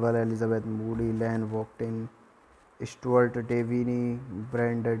 Dania Penwell, Elizabeth Moody, Lan Walktin, Stuart Davini,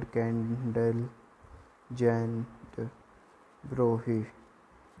 Braindead Candle, Jan Brohi.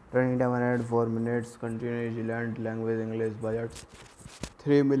 Running time 104 minutes. Country New Zealand. Language English. Budget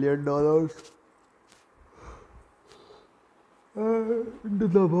 $3 million.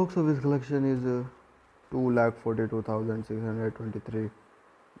 The box office collection is $2,42,623.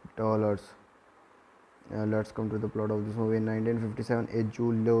 Let's come to the plot of this movie. In 1957, a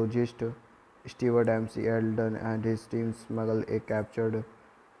zoologist, Stewart M.C. Eldon, and his team smuggle a captured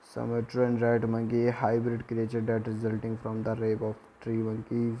Sumatran rat monkey, a hybrid creature that resulting from the rape of three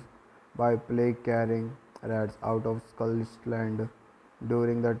monkeys by plague-carrying rats out of Skull's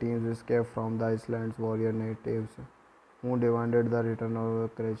during the team's escape from the island's warrior natives who demanded the return of the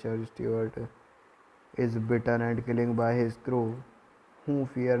creature. Stewart is bitten and killing by his crew, who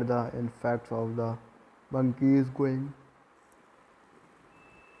fear the effects of the monkey is going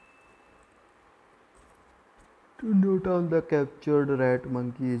to Newtown. The captured rat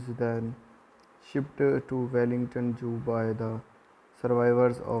monkey is then shipped to Wellington Zoo by the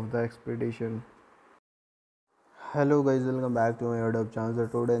survivors of the expedition. Hello guys, welcome back to my YouTube channel. So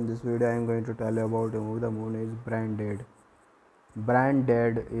today in this video I am going to tell you about a movie. The movie is Braindead.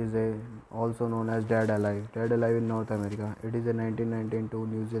 Braindead is also known as Dead Alive. Dead Alive in North America. It is a 1992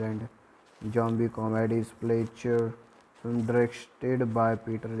 New Zealand zombie comedy splatcher film directed by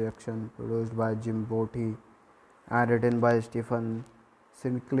Peter Jackson, produced by Jim Botti, and written by Stephen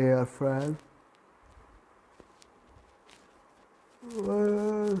Sinclair Fran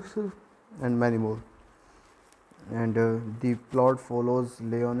and many more. And the plot follows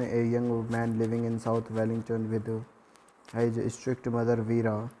Leon, a young man living in South Wellington with his strict mother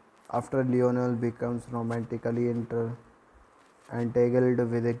Vera. After Lionel becomes romantically entangled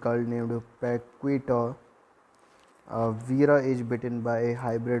with a girl named Paquita, Vera is bitten by a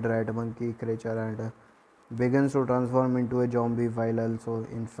hybrid rat monkey creature and begins to transform into a zombie while also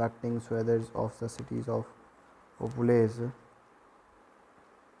infecting swathes of the cities of Populace.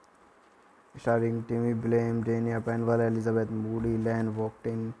 Starring Timmy Blame, Dania Penwell, Elizabeth Moody, Lan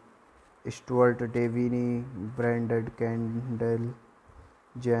Walktin, Stuart Davini, Braindead Candle,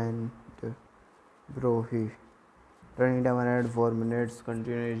 Jan Brohi. Running time 104 minutes.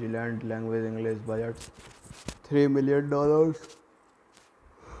 Country New Zealand. Language English. Budget $3 million.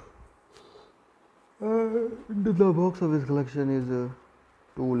 The box office collection is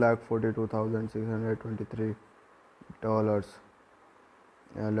 $2,42,623.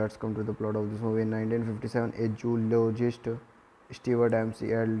 Let's come to the plot of this movie. In 1957, a zoologist, Stewart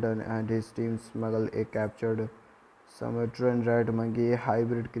M.C. Eldon, and his team smuggle a captured Sumatran rat monkey, a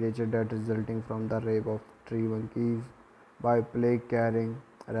hybrid creature that resulting from the rape of three monkeys by plague-carrying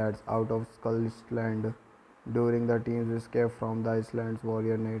rats out of Skull's during the team's escape from the island's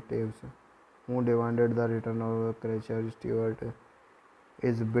warrior natives who demanded the return of the creature. Stewart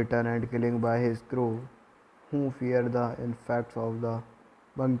is bitten and killing by his crew, who fear the effects of the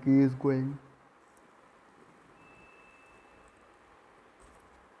monkey is going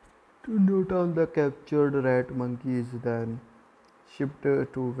to Newtown. The captured rat monkey is then shipped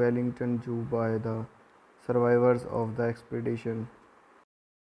to Wellington Zoo by the survivors of the expedition.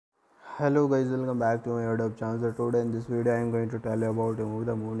 Hello guys, welcome back to my YouTube channel. So today in this video I am going to tell you about a movie.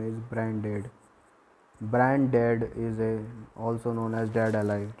 The movie is Braindead. Braindead is also known as Dead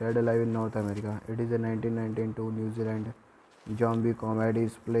Alive. Dead Alive in North America. It is a 1992 New Zealand zombie comedy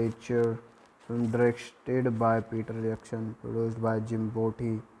splatcher film directed by Peter Jackson, produced by Jim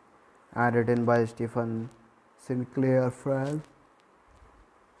Botti, and written by Stephen Sinclair Fran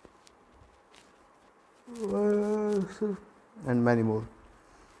and many more.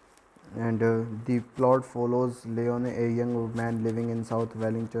 And the plot follows Leon, a young man living in South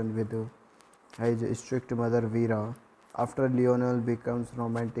Wellington with his strict mother Vera. After Lionel becomes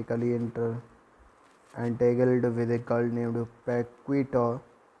romantically entangled with a girl named Paquita,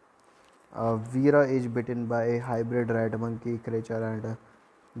 Vera is bitten by a hybrid rat monkey creature and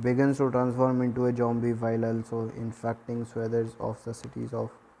begins to transform into a zombie while also infecting swathes of the cities of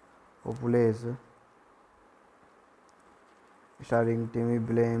Populace. Starring Timmy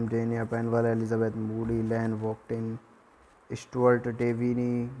Blame, Dania Penwell, Elizabeth Moody, Lan Walktin, Stuart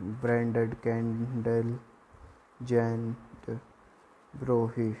Davini, Braindead Candle, Jan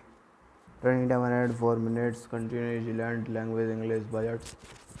Brohi. Running time 104 minutes. Country New Zealand. Language English. Budget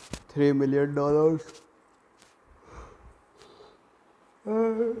 $3 million.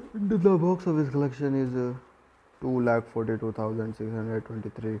 The box office collection is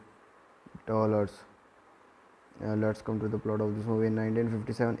 $2,42,623. Let's come to the plot of this movie. In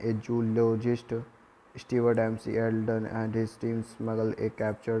 1957, a zoologist, Stewart M.C. Eldon, and his team smuggle a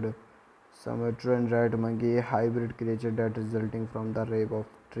captured Sumatran rat monkey, a hybrid creature that resulting from the rape of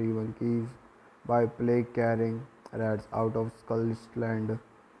tree monkeys by plague carrying rats out of Skull's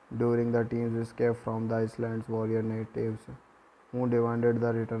during the team's escape from the island's warrior natives who demanded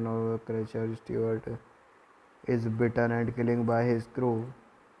the return of the creature. Stewart is bitten and killing by his crew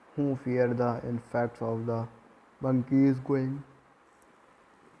who fear the effects of the monkey is going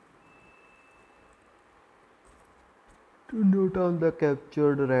to Newtown. The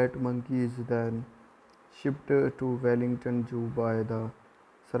captured rat monkey is then shipped to Wellington Zoo by the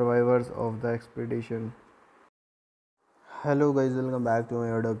survivors of the expedition. Hello guys, welcome back to my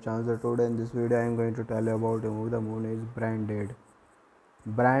YouTube channel. So today in this video I am going to tell you about a movie. The movie is Braindead.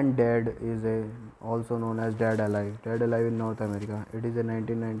 Braindead is also known as Dead Alive. Dead Alive in North America. It is a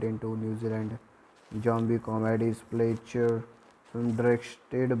 1992 New Zealand zombie comedy splatter film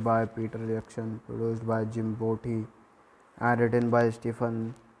directed by Peter Jackson, produced by Jim Botti, and written by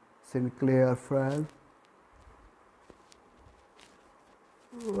Stephen Sinclair Fran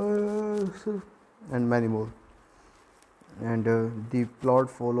and many more. And the plot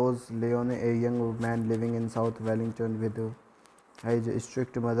follows Leon, a young man living in South Wellington with his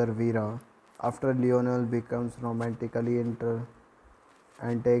strict mother Vera. After Lionel becomes romantically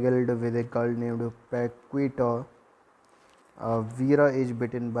entangled with a girl named Paquita, Vera is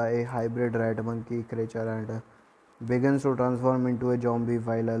bitten by a hybrid rat monkey creature and begins to transform into a zombie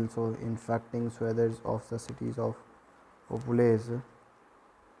while also infecting swathes of the cities of Populace.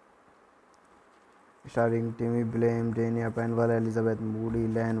 Starring Timmy Blame, Dania Penwell, Elizabeth Moody,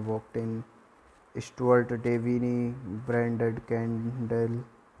 Lan Walktin, Stuart Davini, Braindead, Kendall,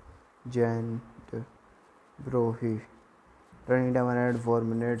 Jan Brohi. Running time around 4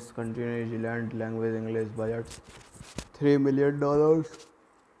 minutes. Country New Zealand, language English, budget $3 million.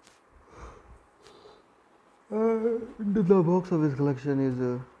 The box office collection is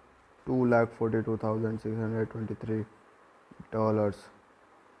 $242,623.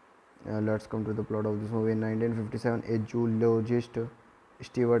 Let's come to the plot of this movie. In 1957, a zoologist,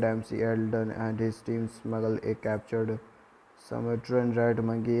 Stewart M.C. Eldon, and his team smuggle a captured Sumatran rat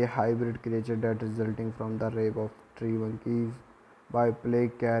monkey, a hybrid creature that resulting from the rape of tree monkeys by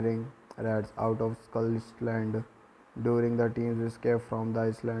plague carrying rats out of Skull's during the team's escape from the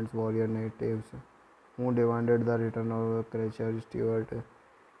island's warrior natives who demanded the return of the creature. Stewart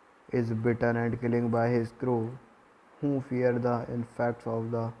is bitten and killing by his crew who fear the effects of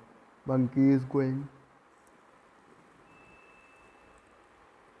the monkey is going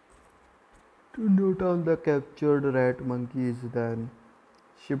to Newtown. The captured rat monkey is then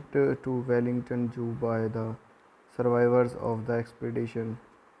shipped to Wellington Zoo by the survivors of the expedition.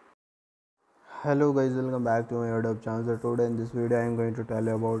 Hello guys, welcome back to my YouTube channel. So today in this video I am going to tell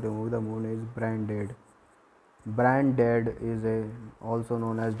you about a movie. The movie is Braindead. Braindead is also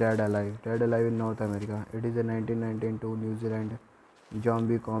known as Dead Alive. Dead Alive in North America. It is a 1992 New Zealand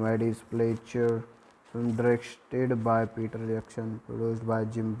zombie comedy splatter film directed by Peter Jackson, produced by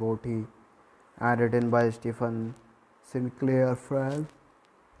Jim Botti, and written by Stephen Sinclair Fran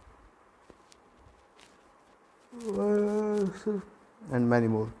and many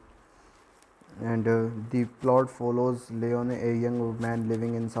more. And the plot follows Leon, a young man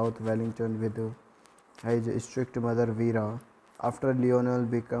living in South Wellington with his strict mother Vera. After Lionel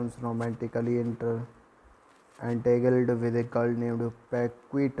becomes romantically entangled with a girl named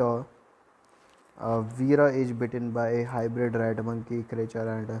Paquita, Vera is bitten by a hybrid rat monkey creature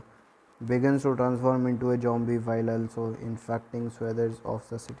and begins to transform into a zombie while also infecting swathes of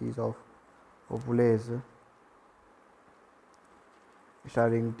the cities of Populace.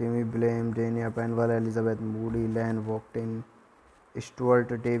 Starring Timmy Blame, Dania Penwell, Elizabeth Moody, Lan Walktin, Stuart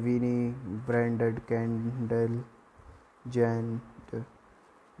Davini, Braindead, Kendall, Jan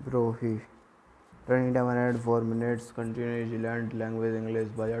Brohi. Running time around 4 minutes. Country New Zealand, language English,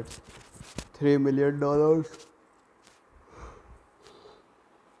 budget $3 million.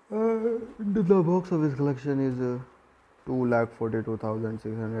 The box office collection is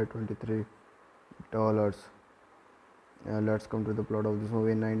 $242,623. Let's come to the plot of this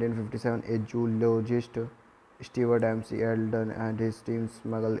movie. In 1957, a zoologist, Stewart M.C. Eldon, and his team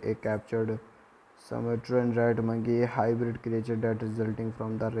smuggle a captured Sumatran rat monkey, a hybrid creature that resulting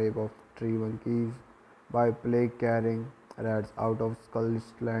from the rape of tree monkeys by plague carrying rats out of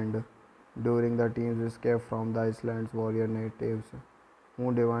Skull's during the team's escape from the island's warrior natives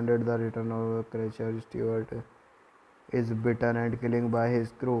who demanded the return of the creature. Stewart is bitten and killing by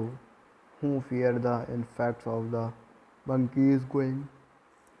his crew who fear the effects of the monkey is going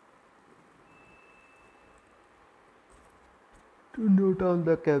to Newtown.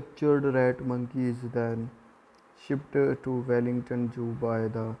 The captured rat monkey is then shipped to Wellington Zoo by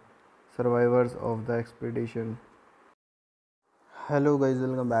the survivors of the expedition. Hello guys,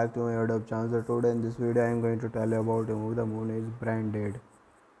 welcome back to my YouTube channel. So today in this video I am going to tell you about a movie. The movie is Braindead.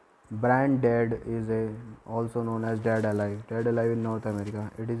 Braindead is also known as Dead Alive. Dead Alive in North America.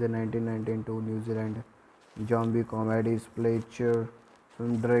 It is a 1992 New Zealand zombie comedy slasher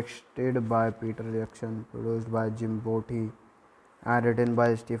film directed by Peter Jackson, produced by Jim Botti, and written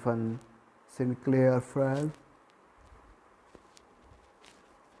by Stephen Sinclair Frank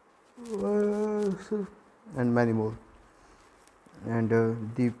and many more. And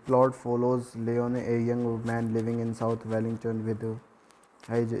the plot follows Leon, a young man living in South Wellington with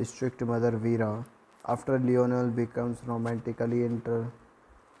his strict mother Vera. After Lionel becomes romantically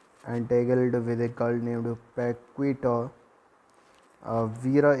entangled with a girl named Paquita,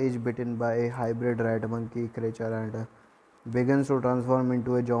 Vera is bitten by a hybrid rat monkey creature and begins to transform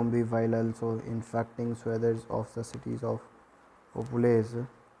into a zombie while also infecting swathes of the cities of Populace.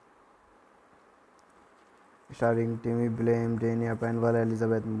 Starring Timmy Blame, Dania Penwell,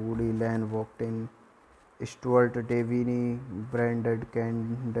 Elizabeth Moody, Lan Walkton, Stuart Davini, Braindead,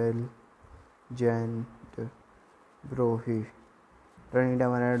 Kendall, Jan Brohi. Running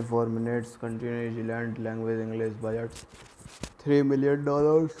time around 4 minutes. Continue New Zealand language English budget $3 million.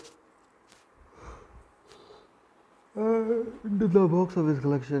 The box office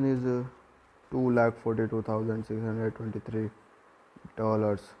collection is $2,42,623.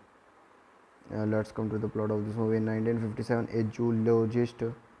 Let's come to the plot of this movie. In 1957, a zoologist,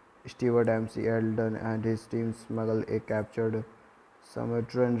 Stewart M.C. Eldon, and his team smuggle a captured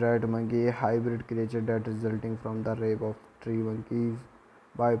Sumatran rat monkey, a hybrid creature that resulting from the rape of 3 monkeys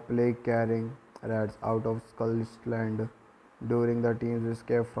by plague-carrying rats out of Scotland. During the team's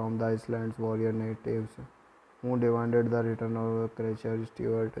escape from the island's warrior natives, who demanded the return of the creature,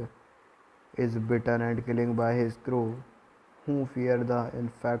 Stewart is bitten and killed by his crew, who fear the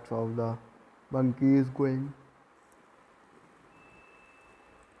effects of the monkey is going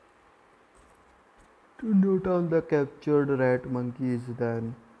to Newtown. The captured rat monkey is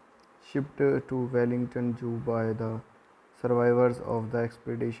then shipped to Wellington Zoo by the survivors of the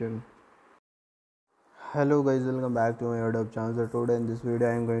expedition. Hello guys, welcome back to my YouTube channel. So today in this video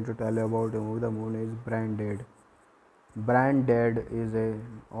I am going to tell you about a movie. The movie is Braindead. Braindead is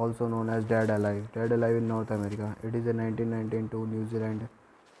also known as Dead Alive. Dead Alive in North America. It is a 1992 New Zealand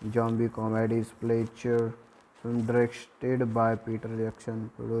zombie comedy slasher film directed by Peter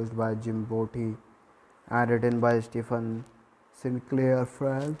Jackson, produced by Jim Botti, and written by Stephen Sinclair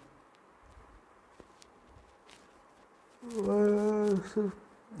Frank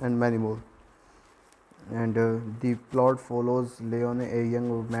and many more. And the plot follows Leon, a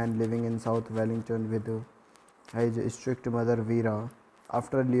young man living in South Wellington with his strict mother Vera.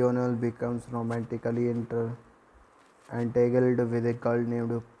 After Lionel becomes romantically entangled with a girl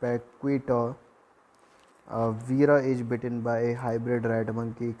named Paquita, Vera is bitten by a hybrid rat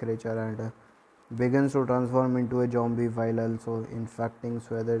monkey creature and begins to transform into a zombie while also infecting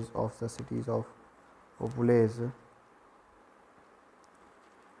swathes of the cities of Populace.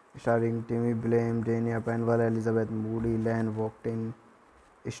 Starring Timmy Blame, Dania Penwell, Elizabeth Moody, Lan Walkton,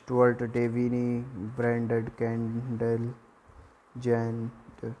 Stuart Davini, Braindead, Kendall, Jan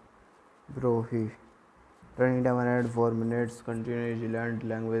Brohi. Running time around 4 minutes. Continue New Zealand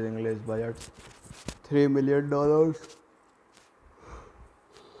language English budget $3 million.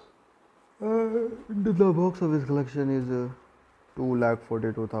 The box office collection is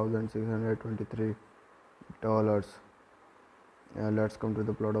 $2,42,623. Let's come to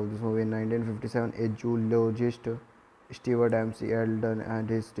the plot of this movie. In 1957, a zoologist, Stewart M.C. Eldon, and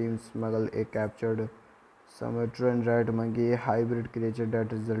his team smuggle a captured Sumatran rat monkey, a hybrid creature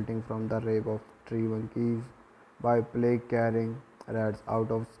that resulting from the rape of 3 monkeys by plague-carrying rats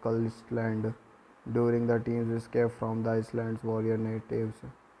out of Scotland. During the team's escape from the island's warrior natives,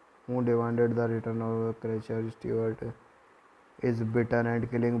 who demanded the return of the creature, Stewart is bitten and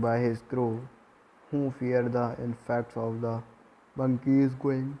killed by his crew, who fear the effects of the monkey is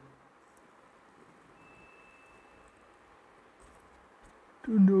going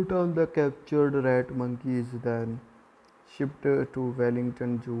to Newtown. The captured rat monkey is then shipped to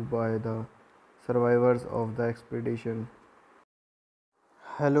Wellington Zoo by the survivors of the expedition.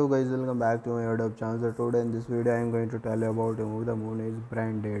 Hello guys, welcome back to my YouTube channel. So today in this video I am going to tell you about a movie. The movie is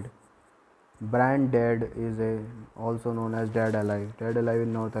Braindead. Braindead is also known as Dead Alive. Dead Alive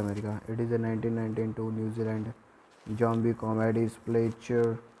in North America. It is a 1992 New Zealand zombie comedy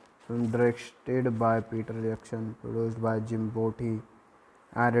slasher film directed by Peter Jackson, produced by Jim Botti,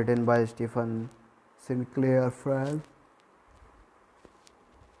 and written by Stephen Sinclair Frank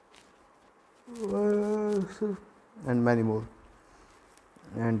and many more.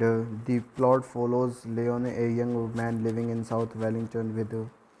 And the plot follows Leon, a young man living in South Wellington with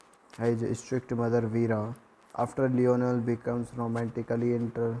his strict mother Vera. After Lionel becomes romantically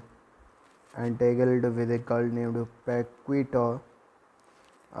entangled with a girl named Paquita,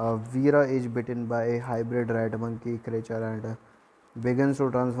 Vera is bitten by a hybrid rat monkey creature and begins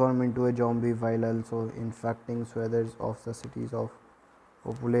to transform into a zombie while also infecting swathes of the cities of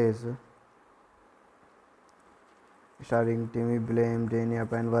Populace. Starring Timmy Blame, Dania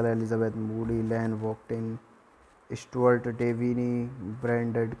Penwell, Elizabeth Moody, Lan Walktin, Stuart Davini,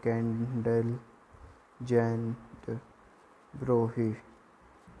 Braindead Kendall, Jan Brohi.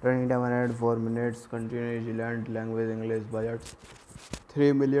 Running time around 4 minutes. Continue New Zealand language English budget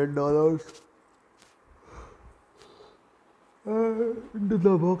 $3 million.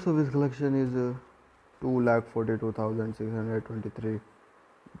 The box office collection is $2,42,623.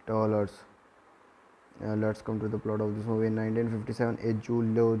 Let's come to the plot of this movie. In 1957, a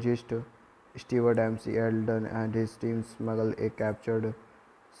zoologist, Stewart M.C. Eldon, and his team smuggle a captured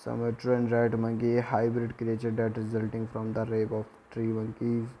Sumatran rat monkey, a hybrid creature that resulting from the rape of 3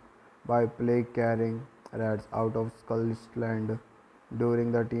 monkeys by plague-carrying rats out of Skull's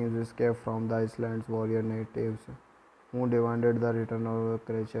during the team's escape from the island's warrior natives who demanded the return of the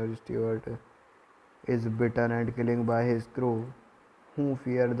creature. Stewart is bitten and killing by his crew, who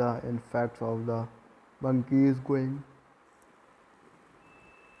fear the effects of the monkey is going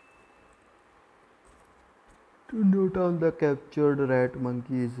to Newtown. The captured rat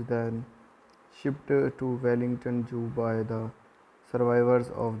monkey is then shipped to Wellington Zoo by the survivors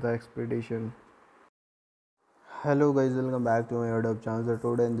of the expedition. Hello guys, welcome back to my YouTube channel. So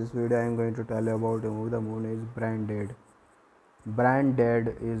today in this video I am going to tell you about a movie. The movie is Braindead.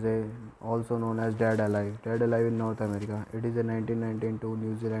 Braindead is also known as Dead Alive. Dead Alive in North America. It is a 1992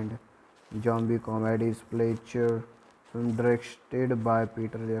 New Zealand zombie comedy splatter film directed by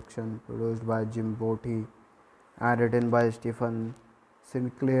Peter Jackson, produced by Jim Botti, and written by Stephen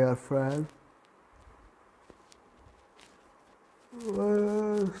Sinclair Fran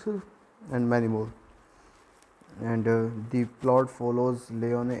and many more. And the plot follows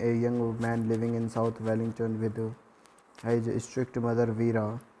Leon, a young man living in South Wellington with his strict mother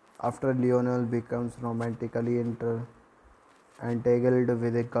Vera. After Lionel becomes romantically entangled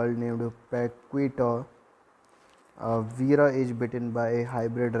with a girl named Paquita, Vera is bitten by a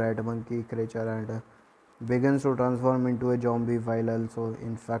hybrid rat monkey creature and begins to transform into a zombie while also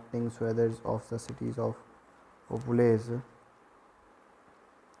infecting swathes of the cities of Populace.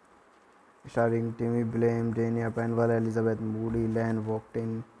 Starring Timmy Blame, Dania Penwell, Elizabeth Moody, Lan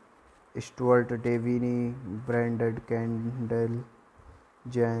Walktin, Stuart Davini, Braindead Kendall,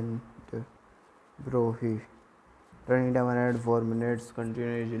 Jan Brohi. Running time around 4 minutes.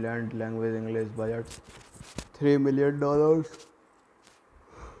 Continue New Zealand language English budget $3 million.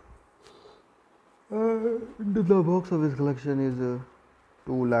 The box office collection is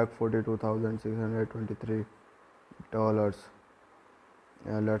 $2,42,623.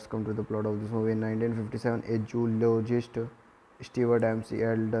 Let's come to the plot of this movie. In 1957, a zoologist, Stewart M.C.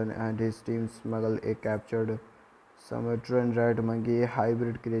 Eldon, and his team smuggle a captured Sumatran rat monkey, a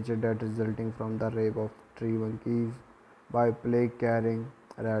hybrid creature that resulting from the rape of 3 monkeys by plague-carrying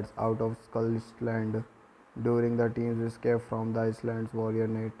rats out of Skull's during the team's escape from the island's warrior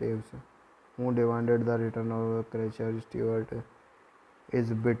natives who demanded the return of the creature. Stewart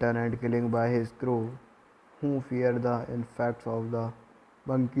is bitten and killing by his crew, who fear the effects of the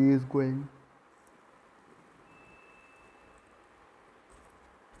monkey is going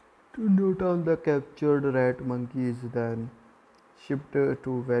to Newtown. The captured rat monkey is then shipped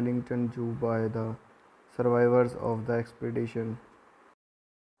to Wellington Zoo by the survivors of the expedition.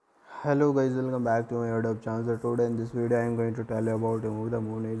 Hello guys, welcome back to my YouTube channel. So today in this video I am going to tell you about a movie. The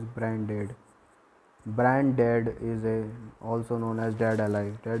movie is Braindead. Braindead is also known as Dead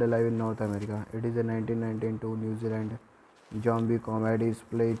Alive. Dead Alive in North America. It is a 1992 New Zealand zombie comedy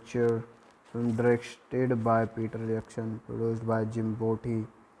splatter film directed by Peter Jackson, produced by Jim Botti,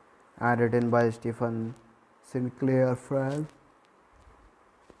 and written by Stephen Sinclair Fran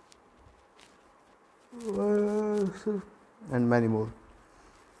and many more.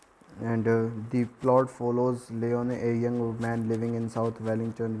 And the plot follows Leon, a young man living in South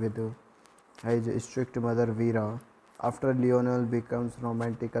Wellington with his strict mother Vera. After Lionel becomes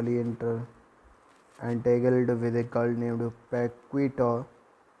romantically entangled with a girl named Paquita,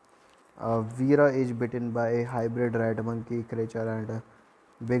 Vera is bitten by a hybrid rat monkey creature and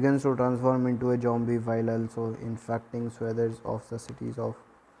begins to transform into a zombie while also infecting swathes of the cities of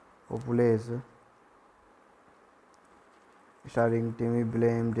Populace. Starring Timmy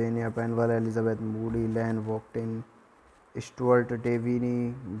Blame, Dania Penwell, Elizabeth Moody, Lan Walktin, Stuart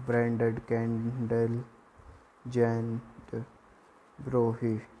Davini, Braindead Candle, Jan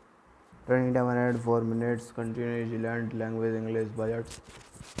Brohi. Running time around 4 minutes. Country New Zealand. Language English. Budget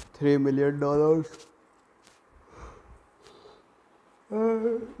 $3 million.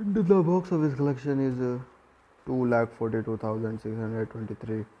 The box office collection is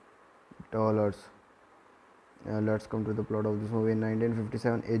 $242,623. Let's come to the plot of this movie. In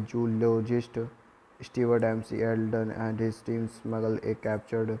 1957, a zoologist, Stewart M.C. Eldon, and his team smuggle a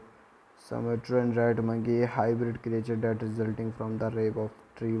captured Sumatran rat monkey, a hybrid creature that resulting from the rape of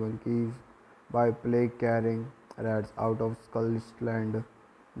 3 monkeys by plague-carrying rats out of Scotland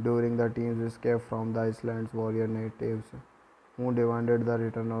during the team's escape from the island's warrior natives who demanded the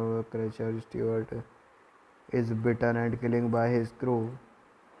return of the creature. Stewart is bitten and killed by his crew,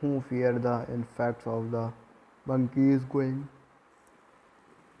 who fear the effects of the monkey is going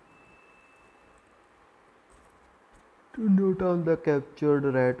to Newtown. The captured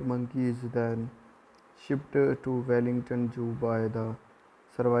rat monkey is then shipped to Wellington Zoo by the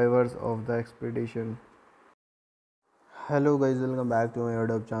survivors of the expedition. Hello guys, welcome back to my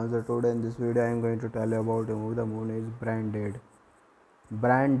YouTube channel. So today in this video I am going to tell you about a movie. The movie is Braindead.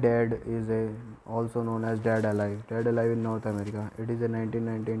 Braindead is also known as Dead Alive. Dead Alive in North America. It is a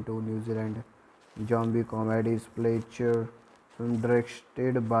 1992 New Zealand zombie comedy slasher film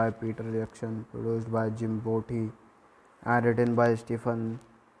directed by Peter Jackson, produced by Jim Botti, and written by Stephen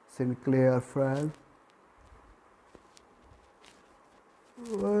Sinclair Frank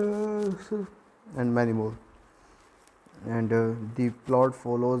and many more. And the plot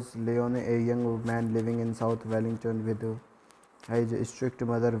follows Leon, a young man living in South Wellington with his strict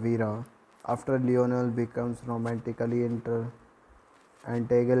mother Vera. After Lionel becomes romantically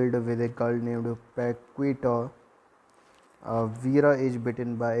entangled with a girl named Paquita, Vera is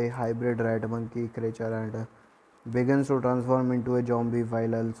bitten by a hybrid rat monkey creature and begins to transform into a zombie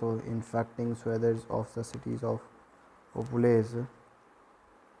while also infecting swathes of the cities of Populace.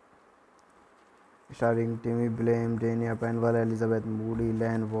 Starring Timmy Blame, Dania Penwell, Elizabeth Moody,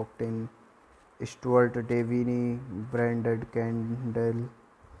 Lan Walkton, Stuart Davini, Braindead Candle,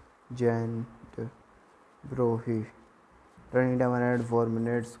 Jan Brohi. Running time around 4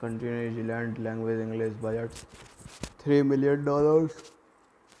 minutes. Country New Zealand. Language English. Budget $3 million.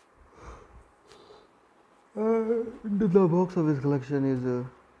 The box office collection is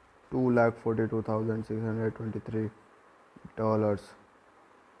 $242,623.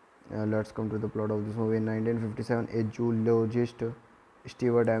 Let's come to the plot of this movie. In 1957, a zoologist,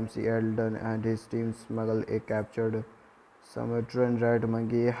 Stewart M.C. Eldon, and his team smuggle a captured Sumatran rat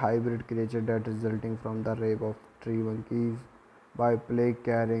monkey, a hybrid creature that resulting from the rape of 3 monkeys by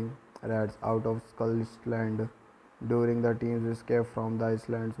plague-carrying rats out of Scotland during the team's escape from the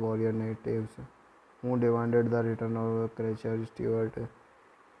island's warrior natives who demanded the return of the creature. Stewart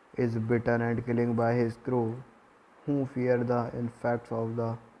is bitten and killed by his crew, who fear the effects of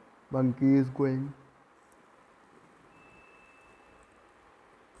the monkey is going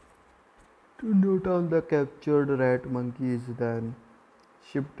to Newtown. The captured rat monkey is then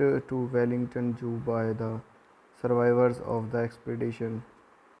shipped to Wellington Zoo by the survivors of the expedition.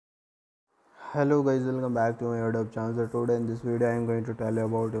 Hello guys, welcome back to my YouTube channel. So today in this video I am going to tell you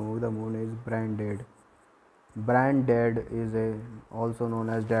about a movie. The movie is Braindead. Braindead is also known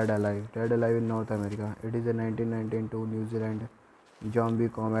as Dead Alive. Dead Alive in North America. It is a 1992 New Zealand zombie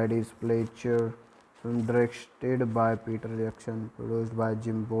comedy slasher film directed by Peter Jackson, produced by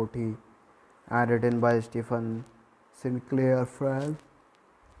Jim Botti, and written by Stephen Sinclair Frank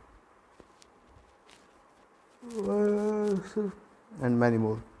and many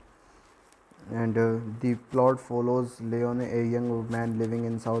more. And the plot follows Leon, a young man living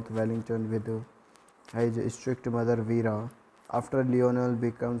in South Wellington with his strict mother Vera. After Lionel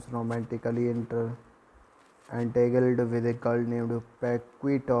becomes romantically entangled with a girl named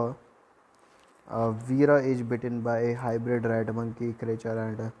Paquita, Vera is bitten by a hybrid rat monkey creature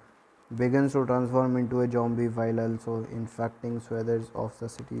and begins to transform into a zombie while also infecting swathes of the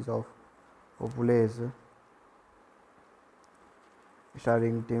cities of Populace.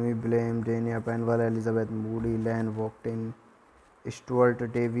 Starring Timmy Blame, Dania Penwell, Elizabeth Moody, Lan Walkton, Stuart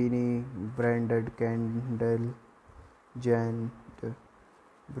Davini, Braindead Candle, Jan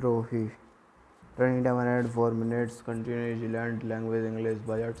Brohi. Running time around 4 minutes. Country New Zealand. Language English.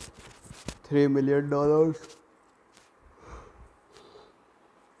 Budget $3 million.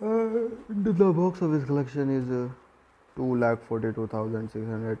 The box office collection is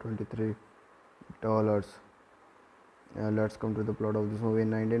 $242,623. Let's come to the plot of this movie.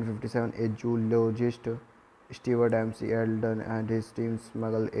 In 1957, a zoologist, Stewart M.C. Eldon, and his team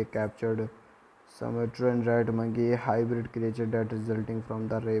smuggle a captured Sumatran red monkey, a hybrid creature that resulting from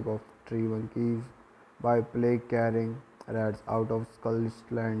the rape of three monkeys by plague-carrying rats out of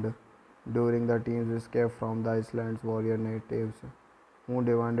Skullsland during the team's escape from the island's warrior natives who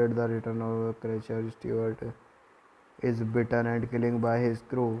demanded the return of the creature. Stewart is bitten and killing by his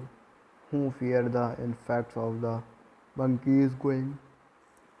crew who fear the effects of the monkeys going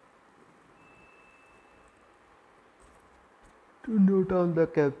to Newtown. The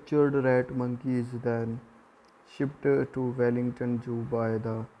captured rat monkey is then shipped to Wellington Zoo by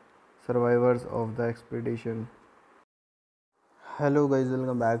the survivors of the expedition. Hello guys,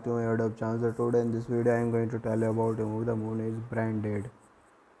 welcome back to my YouTube channel. So today in this video I am going to tell you about a movie. The movie is Braindead.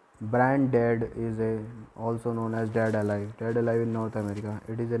 Braindead is also known as Dead Alive. Dead Alive in North America.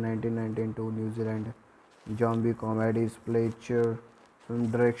 It is a 1992 New Zealand zombie comedy slasher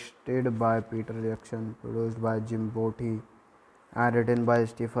film directed by Peter Jackson, produced by Jim Botti, and written by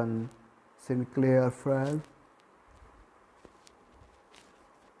Stephen Sinclair Frank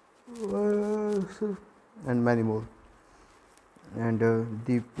and many more. And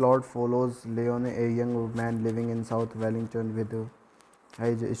the plot follows Leon, a young man living in South Wellington with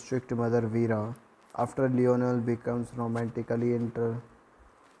his strict mother Vera. After Lionel becomes romantically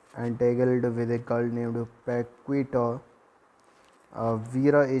entangled with a girl named Paquita,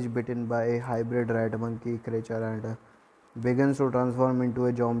 Vera is bitten by a hybrid rat monkey creature and begins to transform into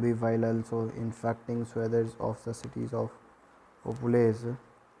a zombie while also infecting swathes of the cities of Populace.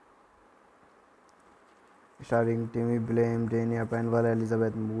 Starring Timmy Blame, Dania Penwell,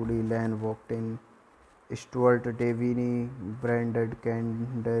 Elizabeth Moody, Lan Walktin, Stuart Davini, Braindead,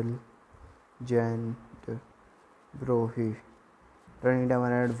 Kendall, Jan Brohi. Running time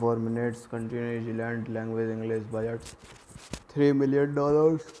 104 minutes. Country New Zealand. Language English. Budget $3 million.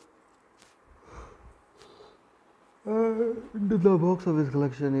 The box office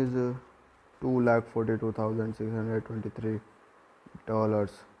collection is $2,42,623.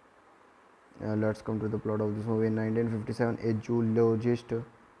 Let's come to the plot of this movie. In 1957, a zoologist,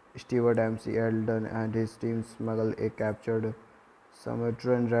 Stewart M.C. Eldon, and his team smuggle a captured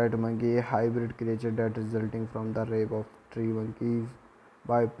Sumatran red monkey, a hybrid creature that resulting from the rape of three monkeys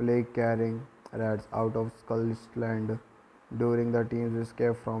by plague-carrying rats out of Skullsland during the team's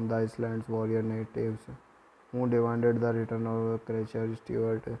escape from the island's warrior natives who demanded the return of the creature.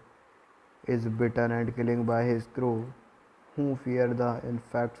 Stewart is bitten and killing by his crew who fear the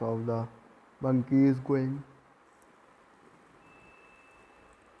effects of the monkeys going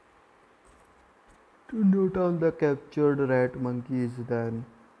to Newtown. The captured rat monkey is then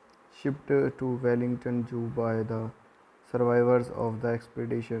shipped to Wellington Zoo by the survivors of the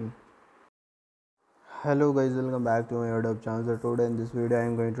expedition. Hello guys, welcome back to my YouTube channel. So today in this video I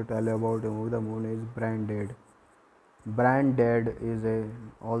am going to tell you about a movie. The movie is Braindead. Braindead is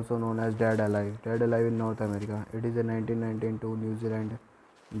also known as Dead Alive. Dead Alive in North America. It is a 1992 New Zealand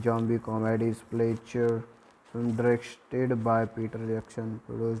zombie comedy slasher film directed by Peter Jackson,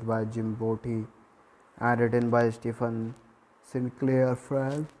 produced by Jim Botti, and written by Stephen Sinclair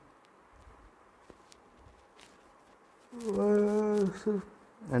Frank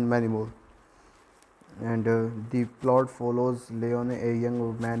and many more. And the plot follows Leon, a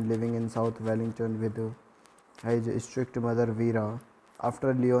young man living in South Wellington with his strict mother Vera.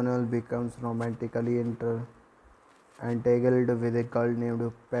 After Lionel becomes romantically entangled with a girl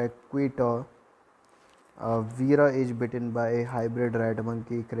named Paquita, Vera is bitten by a hybrid rat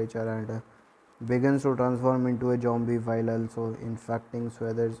monkey creature and begins to transform into a zombie while also infecting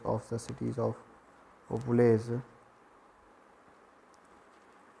swathes of the cities of Populace.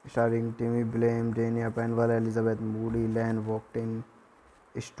 Starring Timmy Blame, Dania Penwell, Elizabeth Moody, Lan Walktin,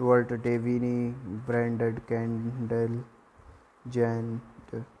 Stuart Davini, Braindead, Kendall, Jan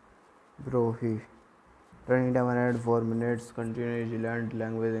Brohi. Running time 104 minutes. Country New Zealand.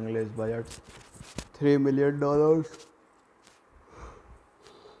 Language English. Budget $3 million.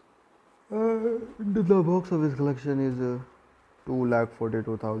 The box office collection is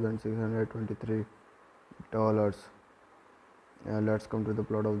 $2,42,623. Let's come to the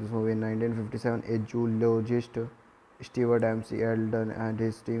plot of this movie. In 1957, a zoologist, Stewart M.C. Eldon, and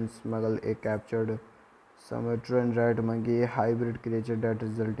his team smuggle a captured Sumatran red monkey, a hybrid creature that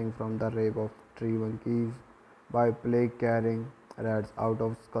resulting from the rape of three monkeys by plague-carrying rats out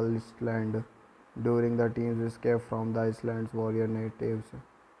of Skullsland during the team's escape from the island's warrior natives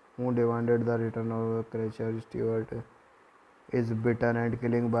who demanded the return of the creature. Stewart is bitten and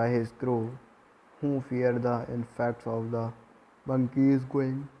killing by his crew who fear the effects of the monkeys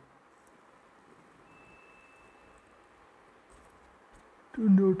going to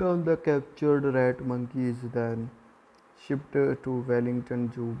Newtown. The captured rat monkey is then shipped to Wellington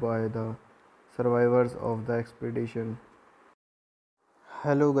Zoo by the survivors of the expedition.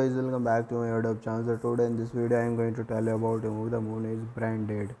 Hello guys, welcome back to my YouTube channel. So today in this video I am going to tell you about a movie. The movie is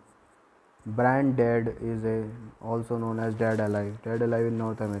Braindead. Braindead is also known as Dead Alive. Dead Alive in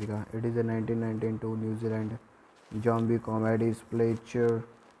North America. It is a 1992 New Zealand zombie comedy splatter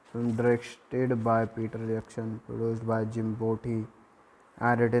film directed by Peter Jackson, produced by Jim Botti,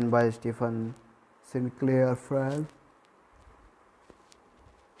 and written by Stephen Sinclair Frank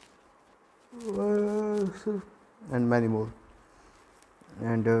and many more.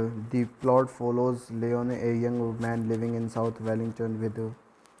 And the plot follows Leon, a young man living in South Wellington with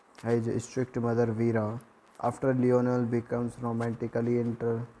his strict mother Vera. After Lionel becomes romantically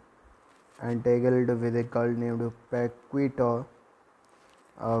entangled with a girl named Paquita,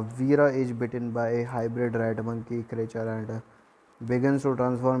 Vera is bitten by a hybrid rat monkey creature and begins to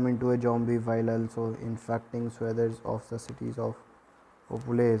transform into a zombie while also infecting swathes of the cities of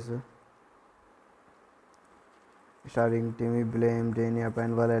Populace. Starring Timmy Blame, Dania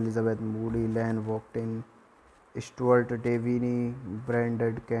Penwell, Elizabeth Moody, Lan Walktin, Stuart Davini,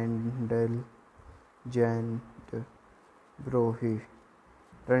 Braindead, Kendall, Jan Brohi.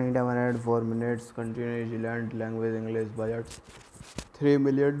 Running time around 4 minutes. Continue New Zealand language English budget $3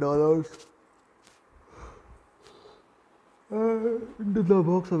 million. The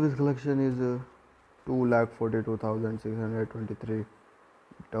box office collection is $242,623.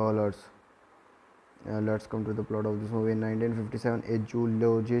 Let's come to the plot of this movie. In 1957, a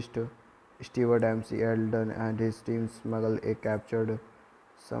zoologist, Stewart M.C. Eldon, and his team smuggle a captured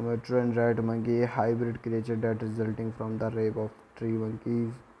Sumatran rat monkey, a hybrid creature that resulting from the rape of 3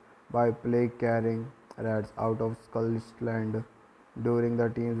 monkeys by plague-carrying rats out of Scotland. During the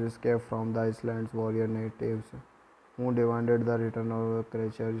team's escape from the island's warrior natives, who demanded the return of the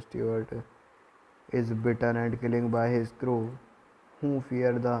creature, Stewart is bitten and killing by his crew, who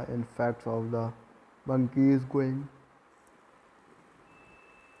fear the effects of the monkey is going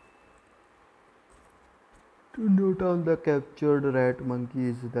to note on the captured rat monkey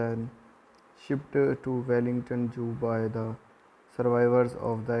is then shipped to Wellington Zoo by the survivors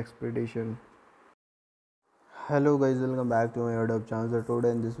of the expedition. Hello guys, welcome back to my YouTube channel. So today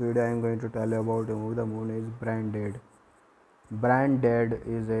in this video I am going to tell you about a movie. The movie is Braindead. Braindead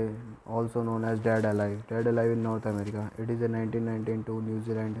is also known as Dead Alive. Dead Alive in North America. It is a 1992 New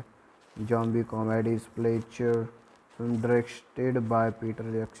Zealand zombie comedy splatter film directed by Peter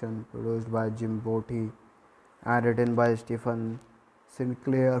Jackson, produced by Jim Botti, and written by Stephen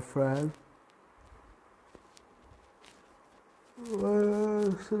Sinclair Frank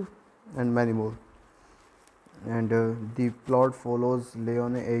and many more. And the plot follows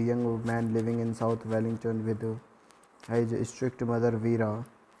Leon, a young man living in South Wellington with his strict mother Vera.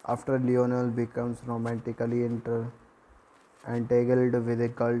 After Lionel becomes romantically entangled with a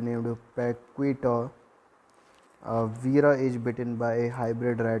girl named Paquita, Vera is bitten by a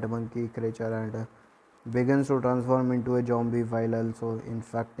hybrid rat monkey creature and begins to transform into a zombie while also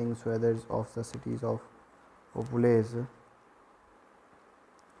infecting swathes of the cities of Populace.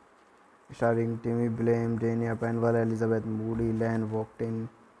 Starring Timmy Blame, Dania Penwell, Elizabeth Moody, Lan Walktin,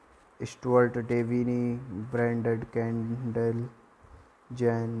 Stuart Davini, Braindead, Kendall,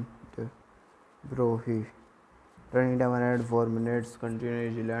 Jan Brohi. Running time around 4 minutes. Continue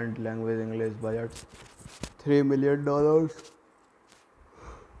New Zealand language English budget $3 million.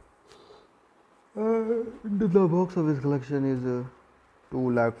 The box office collection is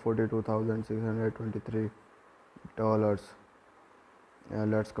 $242,623.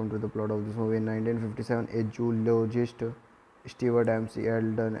 Let's come to the plot of this movie. In 1957, a zoologist, Stewart M.C.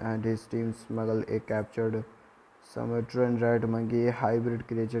 Eldon, and his team smuggle a captured Sumatran rat monkey, a hybrid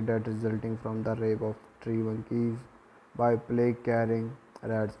creature that resulting from the rape of 3 monkeys by plague-carrying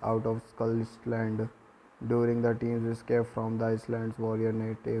rats out of Scotland. During the team's escape from the island's warrior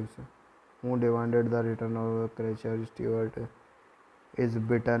natives, who demanded the return of the creature, Stewart is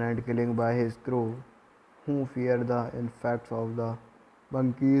bitten and killing by his crew, who fear the effects of the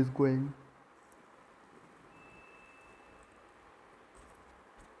monkey is going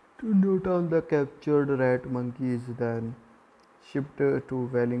to note on the captured rat monkey is then shipped to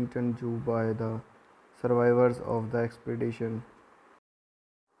Wellington Zoo by the survivors of the expedition.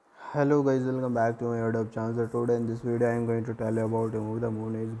 Hello guys, welcome back to my YouTube channel. So today in this video I am going to tell you about a movie. The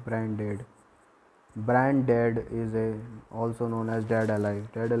movie is Braindead. Braindead is also known as Dead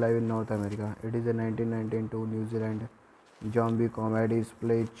Alive. Dead Alive in North America. It is a 1992 New Zealand zombie comedy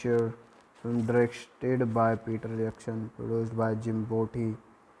splatter film directed by Peter Jackson, produced by Jim Botti,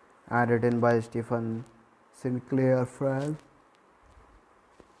 and written by Stephen Sinclair Frank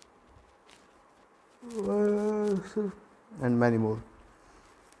and many more.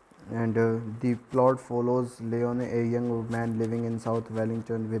 and the plot follows Leon, a young man living in South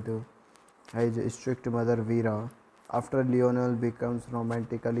Wellington with his strict mother Vera. After Lionel becomes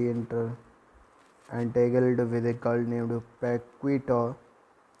romantically entangled with a girl named Paquita,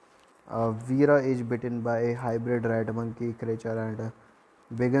 Vera is bitten by a hybrid rat monkey creature and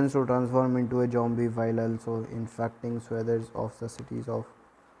begins to transform into a zombie while also infecting swathes of the cities of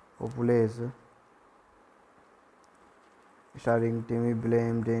Populace. Starring Timmy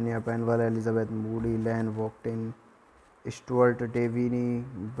Blame, Dania Penwell, Elizabeth Moody, Lan Walktin, Stuart Davini,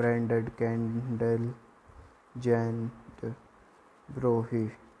 Braindead, Kendall, Jan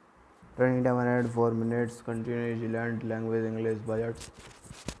Brohi. Running time around 4 minutes. Continue New Zealand language English budget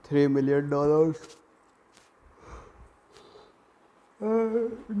 $3 million.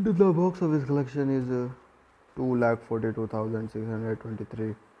 The box office collection is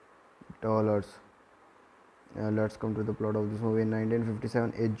 $242,623. Let's come to the plot of this movie. In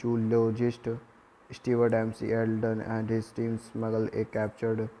 1957, a zoologist, Stewart M.C. Eldon, and his team smuggle a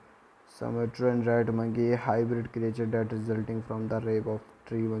captured Sumatran rat monkey, a hybrid creature that resulting from the rape of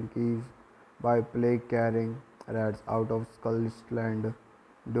 3 monkeys by plague-carrying rats out of Scotland.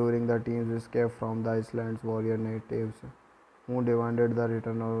 During the team's escape from the island's warrior natives, who demanded the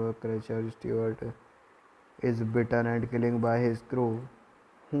return of the creature, Stewart is bitten and killing by his crew,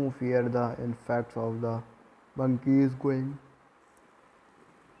 who fear the effects of the monkey is going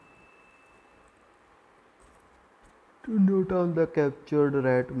to note on the captured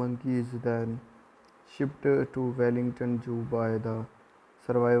rat monkey is then shipped to Wellington Zoo by the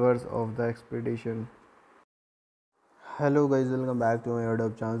survivors of the expedition. Hello guys, welcome back to my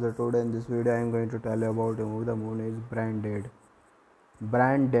YouTube channel. So today in this video I am going to tell you about a movie. The movie is Braindead.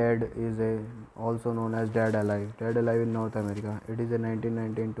 Braindead is also known as Dead Alive. Dead Alive in North America. It is a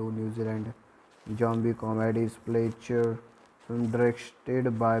 1992 New Zealand zombie comedy splatter film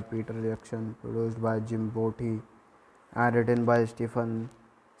directed by Peter Jackson, produced by Jim Botti, and written by Stephen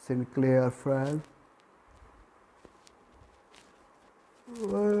Sinclair Frank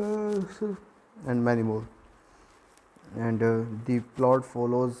and many more. And the plot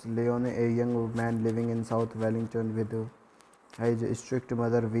follows Leon, a young man living in South Wellington with his strict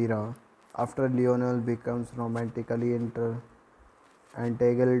mother Vera. After Lionel becomes romantically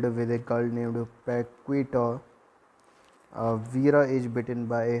entangled with a girl named Paquita, Vera is bitten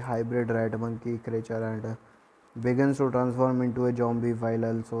by a hybrid rat monkey creature and begins to transform into a zombie while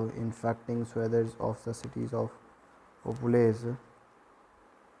also infecting swathes of the cities of Populace.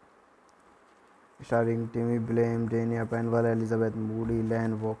 Starring Timmy Blame, Dania Penwell, Elizabeth Moody,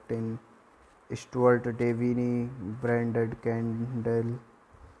 Lan Walktin, Stuart Davini, Braindead, Kendall,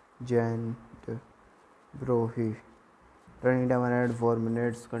 Jan Brohi. Running time around 4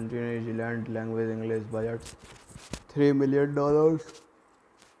 minutes. Continue New Zealand language English budget $3 million.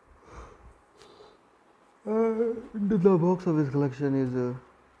 The box office collection is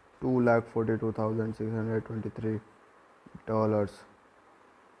 $242,623.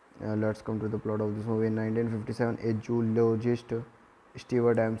 Let's come to the plot of this movie. In 1957, a zoologist,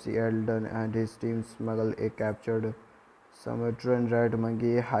 Stewart M.C. Eldon, and his team smuggle a captured Sumatran rat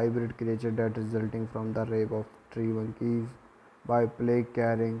monkey, a hybrid creature that resulting from the rape of 3 monkeys by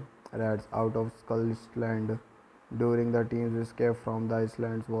plague-carrying rats out of Scotland. During the team's escape from the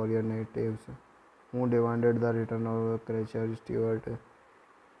island's warrior natives, who demanded the return of the creature, Stewart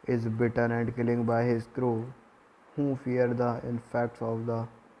is bitten and killing by his crew, who fear the effects of the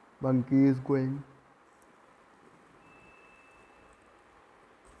monkey is going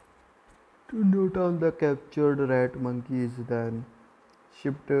to note on the captured rat monkey is then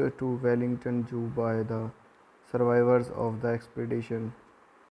shipped to Wellington Zoo by the survivors of the expedition.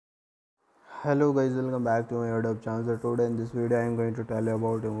 Hello guys, welcome back to my YouTube channel. So today in this video I am going to tell you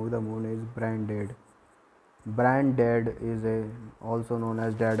about a movie. The movie is Braindead. Braindead is also known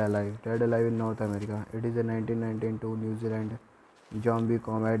as Dead Alive. Dead Alive in North America. It is a 1992 New Zealand zombie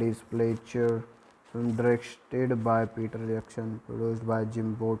comedy splatter film directed by Peter Jackson, produced by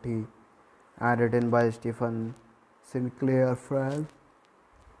Jim Botti, and written by Stephen Sinclair Frank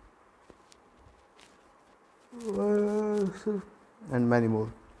and many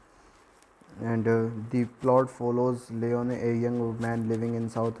more. And the plot follows Leon, a young man living in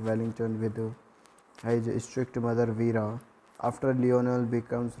South Wellington with his strict mother Vera. After Lionel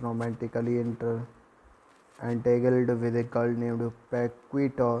becomes romantically entangled with a girl named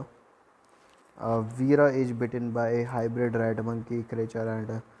Paquita, Vera is bitten by a hybrid rat monkey creature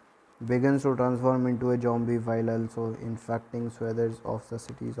and begins to transform into a zombie while also infecting swathes of the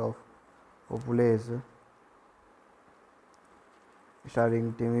cities of Populace.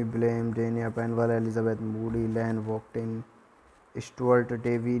 Starring Timmy Blame, Dania Penwell, Elizabeth Moody, Lan Walktin, Stuart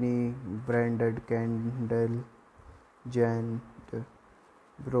Davini, Braindead Candle, Jan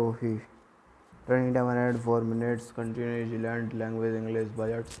Brohi. Running time around 4 minutes. Country New Zealand. Language English.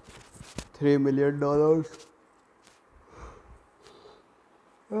 Budget $3 million.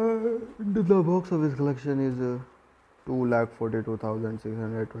 The box office collection is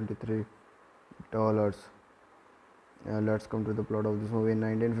 $2,42,623. Let's come to the plot of this movie. In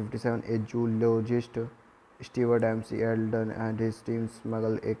 1957, a zoologist, Stewart M.C. Eldon, and his team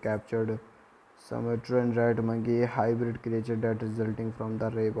smuggle a captured Sumatran rat monkey, a hybrid creature that resulting from the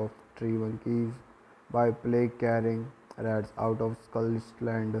rape of 3 monkeys by plague-carrying rats out of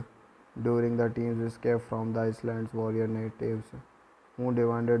Scotland during the team's escape from the island's warrior natives who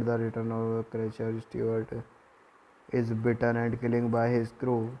demanded the return of the creature. Stewart is bitten and killing by his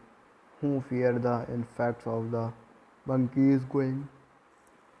crew, who fear the effects of the monkey is going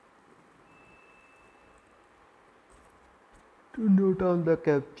to Newtown. The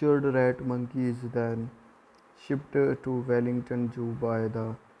captured rat monkey is then shipped to Wellington Zoo by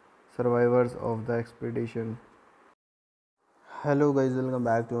the survivors of the expedition. Hello guys, welcome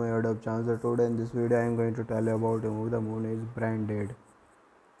back to my YouTube channel. So today in this video I am going to tell you about a movie. The movie is Braindead.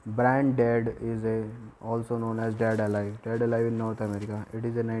 Braindead is also known as Dead Alive. Dead Alive in North America. It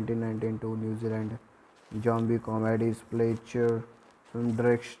is a 1992 New Zealand zombie comedy splatter film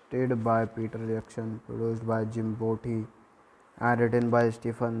directed by Peter Jackson, produced by Jim Botti, and written by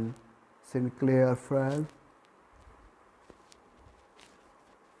Stephen Sinclair Frank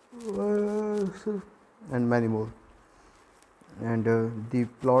and many more. And the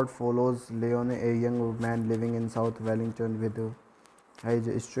plot follows Leon, a young man living in South Wellington with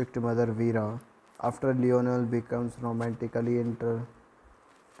his strict mother Vera. After Lionel becomes romantically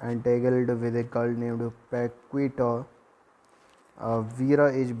entangled with a girl named Paquita,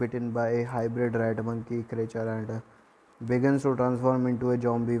 Vera is bitten by a hybrid rat monkey creature and begins to transform into a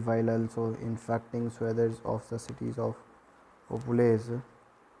zombie while also infecting swathes of the cities of Populace.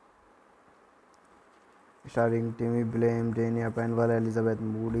 Starring Timmy Blame, Dania Penwell, Elizabeth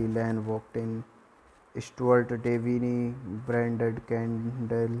Moody, Lan Walktin, Stuart Davini, Braindead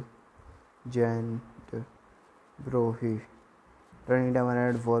Candle, Jan Brohi. Running time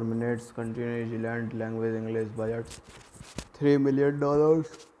around 4 minutes. Country New Zealand. Language English. Budget $3 million.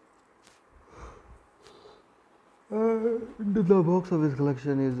 The box office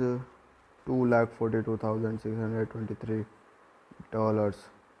collection is $2,42,623.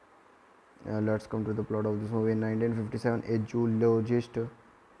 Let's come to the plot of this movie. In 1957, a zoologist,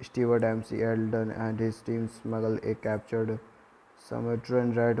 Stewart M.C. Eldon, and his team smuggle a captured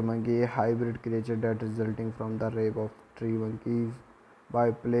Sumatran rat monkey, a hybrid creature that resulting from the rape of 3 monkeys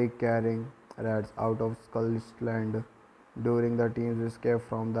by plague-carrying rats out of Scotland during the team's escape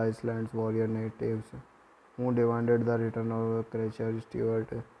from the island's warrior natives who demanded the return of the creature.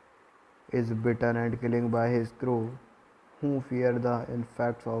 Stewart is bitten and killing by his crew, who fear the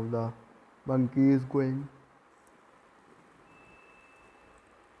effects of the monkey is going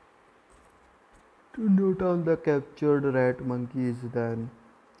to Newtown. The captured rat monkey is then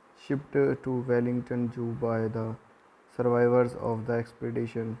shipped to Wellington Zoo by the survivors of the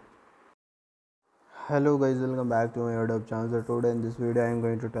expedition. Hello guys, welcome back to my YouTube channel. So today in this video I am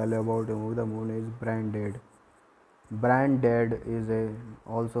going to tell you about a movie. The movie is Braindead. Braindead is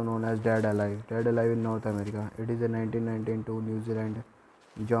also known as Dead Alive. Dead Alive in North America. It is a 1992 New Zealand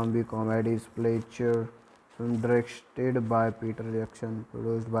zombie comedy splatter film directed by Peter Jackson,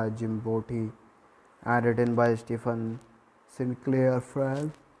 produced by Jim Botti, and written by Stephen Sinclair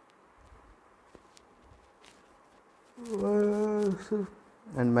Frank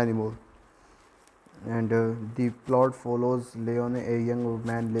and many more. And the plot follows Leon, a young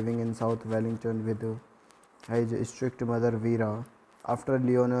man living in South Wellington with his strict mother Vera. After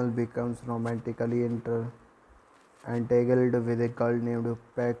Lionel becomes romantically entangled with a girl named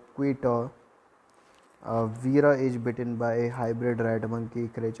Paquita, Vera is bitten by a hybrid rat monkey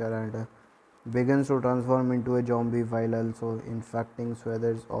creature and begins to transform into a zombie while also infecting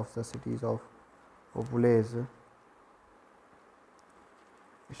swathes of the cities of Populace.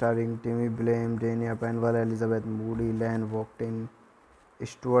 Starring Timmy Blame, Dania Penwell, Elizabeth Moody, Lan Walktin,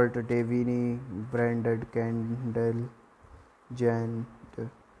 Stuart Davini, Braindead Candle, Jan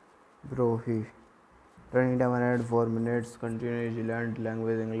Brohi. Running time around 4 minutes. Country New Zealand.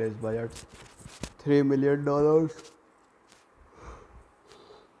 Language English. Budget $3 million.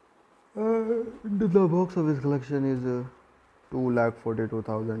 The box office collection is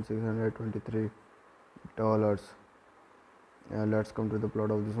 $2,42,623. Let's come to the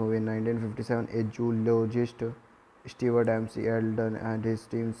plot of this movie. In 1957, a zoologist, Stewart M.C. Eldon, and his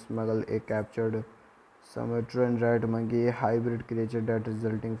team smuggle a captured Sumatran rat monkey, a hybrid creature that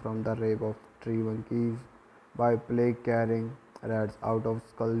resulting from the rape of tree monkeys by plague carrying rats out of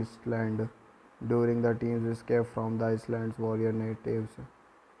Skull's during the team's escape from the island's warrior natives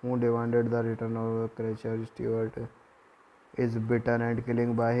who demanded the return of the creature. Stewart is bitten and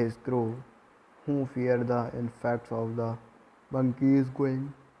killing by his crew who fear the effects of the monkey is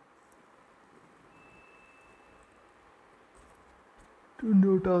going to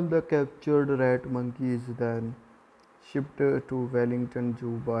Newtown. The captured rat monkey is then shipped to Wellington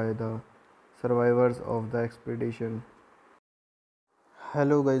Zoo by the survivors of the expedition.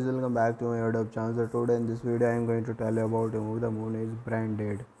 Hello guys, welcome back to my YouTube channel. So today in this video I am going to tell you about a movie. The movie is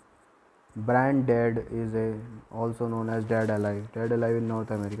Braindead. Braindead is also known as Dead Alive. Dead Alive in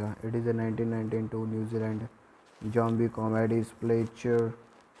North America. It is a 1992 New Zealand zombie comedy splatcher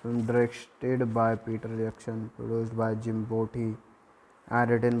film directed by Peter Jackson, produced by Jim Botti, and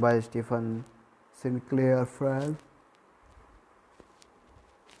written by Stephen Sinclair Frank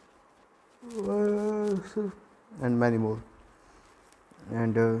and many more.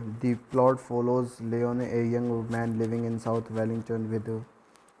 And the plot follows Leon, a young man living in South Wellington with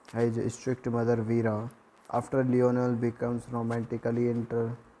his strict mother Vera. After Lionel becomes romantically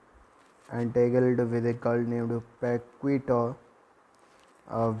entangled with a girl named Paquita,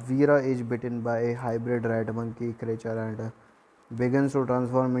 Vera is bitten by a hybrid rat monkey creature and begins to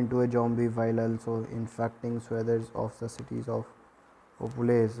transform into a zombie while also infecting swathes of the cities of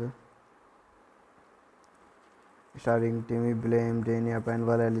Populace. Starring Timmy Blame, Dania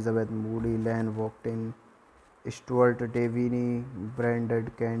Penwell, Elizabeth Moody, Lan Walktin, Stuart Davini,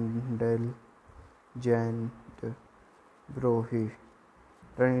 Braindead, Kendall, Jan Brohi.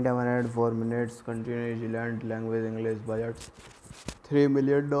 Running time around 4 minutes. Country New Zealand, language English, budget $3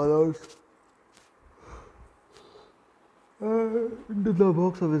 million. The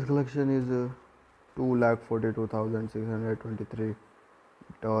box office collection is $242,623.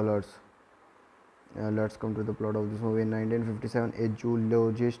 Let's come to the plot of this movie. In 1957, a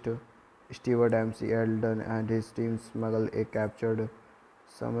zoologist, Stewart M.C. Eldon, and his team smuggle a captured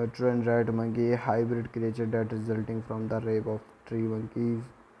Sumatran rat monkey, a hybrid creature that resulting from the rape of tree monkeys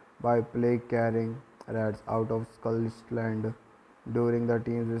by plague carrying rats out of Skull's during the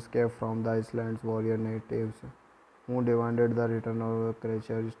team's escape from the island's warrior natives who demanded the return of the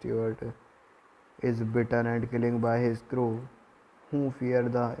creature. Stewart is bitten and killing by his crew who fear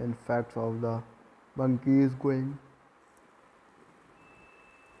the effects of the monkey is going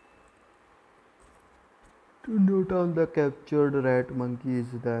to Newtown. The captured rat monkey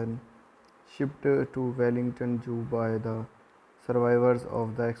is then shipped to Wellington Zoo by the survivors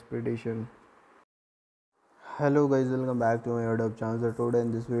of the expedition. Hello guys, welcome back to my YouTube channel. So today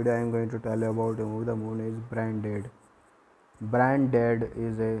in this video I am going to tell you about a movie. The movie is Braindead. Braindead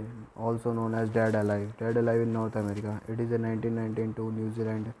is also known as Dead Alive. Dead Alive in North America. It is a 1992 New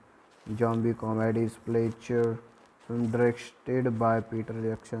Zealand zombie comedy splatcher film directed by Peter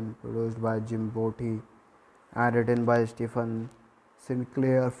Jackson, produced by Jim Botti, and written by Stephen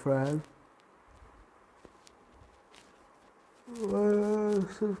Sinclair Frank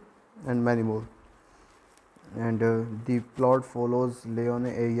and many more. And the plot follows Leon,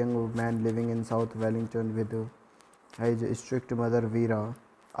 a young man living in South Wellington with his strict mother Vera.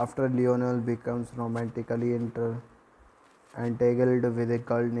 After Lionel becomes romantically entangled with a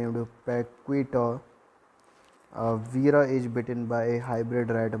girl named Paquita, Vera is bitten by a hybrid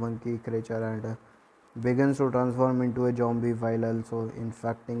rat monkey creature and begins to transform into a zombie while also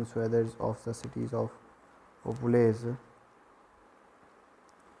infecting swathes of the cities of Populace.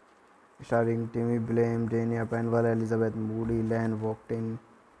 Starring Timmy Blame, Dania Penwell, Elizabeth Moody, Lan Walktin,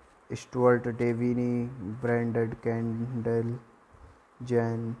 Stuart Davini, Braindead, Kendall,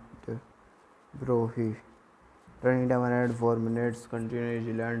 Jan Brohi. Running time around 4 minutes. Country New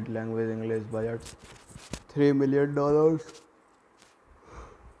Zealand, language English, budget $3 million.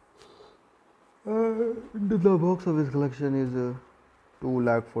 The box office collection is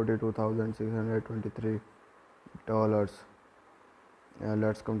 $242,623.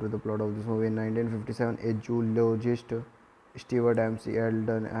 Let's come to the plot of this movie. In 1957, a zoologist, Stewart M.C.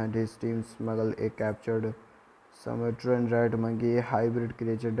 Eldon, and his team smuggle a captured Sumatran rat monkey, a hybrid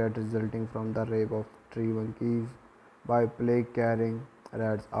creature that resulting from the rape of tree monkeys by plague carrying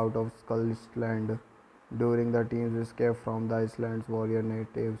rats out of Skull's during the team's escape from the island's warrior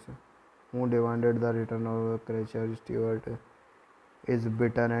natives who demanded the return of the creature. Stewart is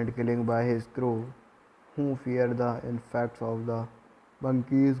bitten and killing by his crew who fear the effects of the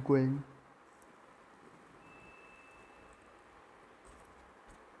monkey is going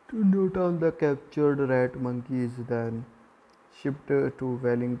to Newtown. The captured rat monkey is then shipped to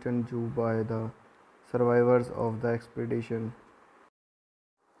Wellington Zoo by the survivors of the expedition.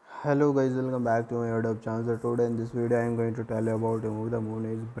 Hello guys, welcome back to my YouTube channel. So today in this video I am going to tell you about a movie. The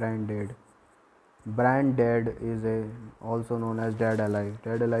movie is Braindead. Braindead is also known as Dead Alive.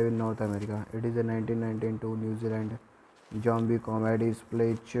 Dead Alive in North America. It is a 1992 New Zealand zombie comedy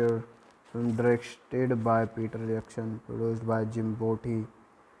splatter film directed by Peter Jackson, produced by Jim Botti,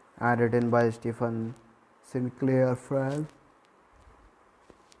 and written by Stephen Sinclair Frank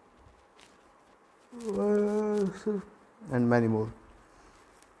and many more.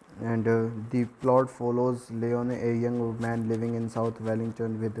 And the plot follows Leon, a young man living in South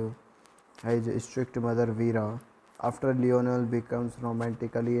Wellington with his strict mother Vera. After Lionel becomes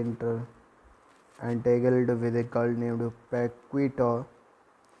romantically entangled with a girl named Paquita,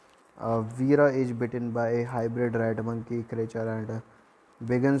 Vera is bitten by a hybrid rat monkey creature and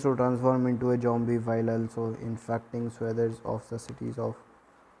begins to transform into a zombie while also infecting swathes of the cities of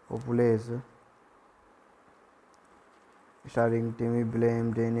Populace. Starring Timmy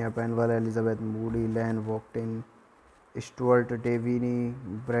Blame, Dania Penwell, Elizabeth Moody, Lan Walktin, Stuart Davini,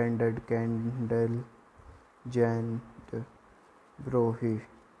 Braindead, Kendall, Jan Brohi.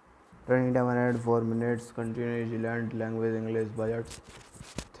 Running time around 4 minutes. Country New Zealand, language English, budget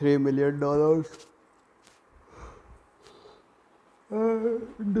 $3 million.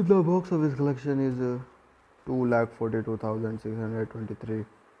 The box office collection is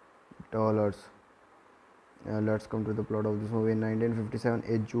 $242,623. Let's come to the plot of this movie. In 1957,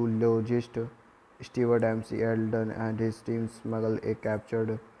 a zoologist, Stewart M.C. Eldon, and his team smuggle a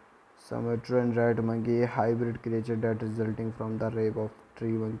captured Sumatran rat monkey, a hybrid creature that resulting from the rape of 3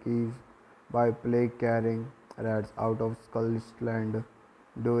 monkeys by plague-carrying rats out of Scotland.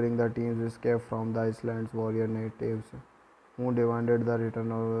 During the team's escape from the island's warrior natives, who demanded the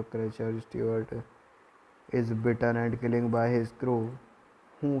return of the creature, Stewart is bitten and killing by his crew,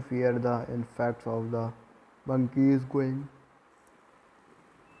 who fear the effects of the monkey is going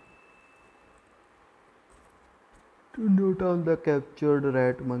to note on the captured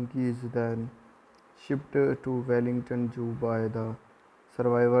rat monkey is then shipped to Wellington Zoo by the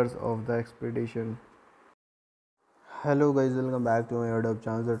survivors of the expedition. Hello guys, welcome back to my YouTube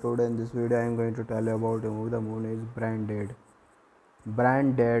channel. So today in this video I am going to tell you about a movie. The movie is Braindead.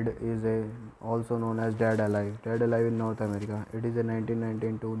 Braindead is also known as Dead Alive. Dead Alive in North America. It is a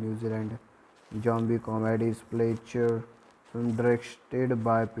 1992 New Zealand zombie comedy splatter film directed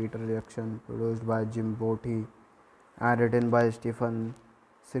by Peter Jackson, produced by Jim Botti, and written by Stephen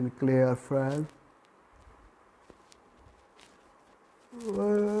Sinclair Frank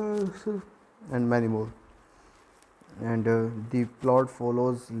and many more. And the plot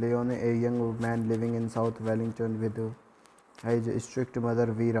follows Leon, a young man living in South Wellington with his strict mother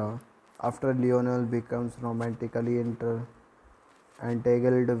Vera. After Lionel becomes romantically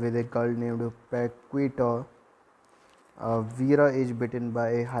entangled with a girl named Paquita, Vera is bitten by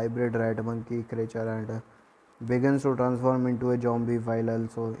a hybrid rat monkey creature and begins to transform into a zombie while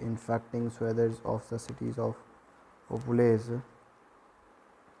also infecting swathes of the cities of Populace.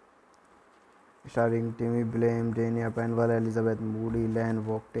 Starring Timmy Blame, Dania Penwell, Elizabeth Moody, Lan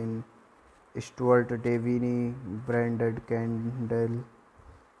Walktin, Stuart Davini, Braindead, Kendall,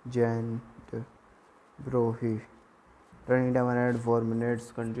 Jan Brohi. Running time around 4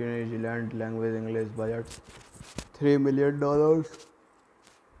 minutes. Country New Zealand, language English, budget $3 million.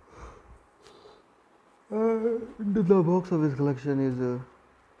 The box office collection is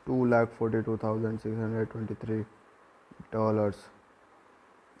 $242,623.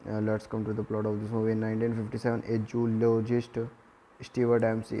 Let's come to the plot of this movie. In 1957, a zoologist, Stewart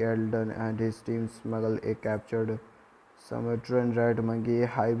M.C. Eldon, and his team smuggle a captured Sumatran rat monkey, a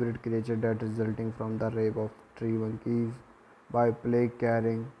hybrid creature that resulting from the rape of 3 monkeys by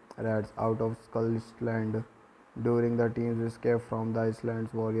plague-carrying rats out of Scotland. During the team's escape from the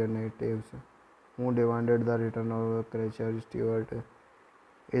island's warrior natives, who demanded the return of the creature, Stewart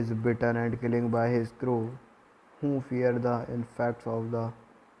is bitten and killing by his crew, who fear the effects of the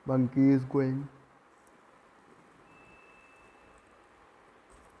monkey is going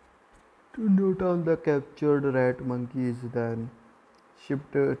to note on the captured rat monkey is then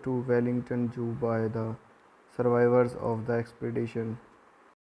shipped to Wellington Zoo by the survivors of the expedition.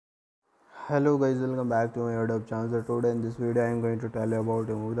 Hello guys, welcome back to my YouTube channel. So today in this video I am going to tell you about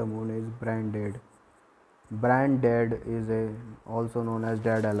a movie. The movie is Braindead. Braindead is also known as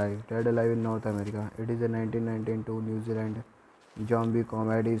Dead Alive. Dead Alive in North America. It is a 1992 New Zealand zombie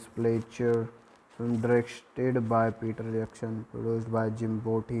comedy splatter film directed by Peter Jackson, produced by Jim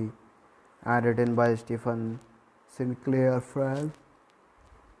Botti, and written by Stephen Sinclair Frank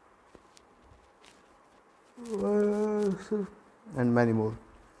and many more.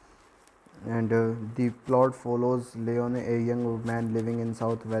 And the plot follows Leon, a young man living in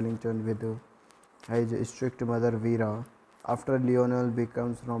South Wellington with his strict mother Vera. After Lionel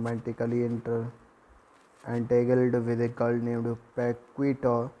becomes romantically entangled with a girl named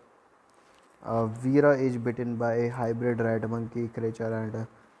Paquita, Vera is bitten by a hybrid rat monkey creature and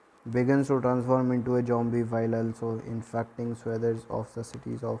begins to transform into a zombie while also infecting swathes of the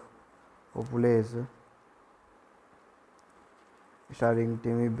cities of Populace. Starring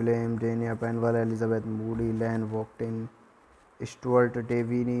Timmy Blame, Dania Penwell, Elizabeth Moody, Lan Walktin, Stuart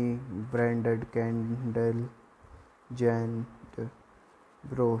Davini, Braindead Kendall, Jan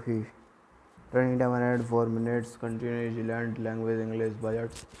Brohi. Running time around 4 minutes. Continue New Zealand language English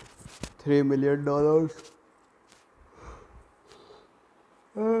budget $3 million.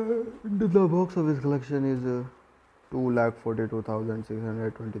 The box office collection is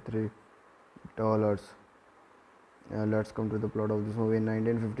 $2,42,623. Let's come to the plot of this movie. In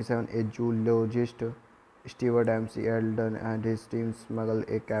 1957, a zoologist, Stewart M.C. Eldon, and his team smuggle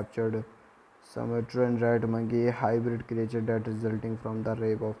a captured Sumatran rat monkey, a hybrid creature that resulting from the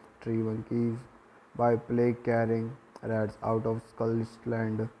rape of 3 monkeys by plague-carrying rats out of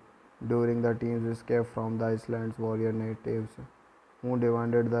Scotland. During the team's escape from the island's warrior natives, who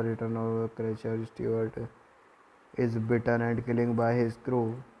demanded the return of the creature, Stewart is bitten and killed by his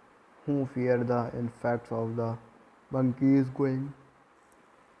crew, who fear the effects of the monkey is going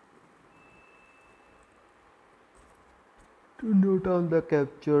to Newtown. The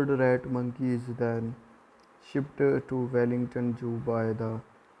captured rat monkey is then shipped to Wellington Zoo by the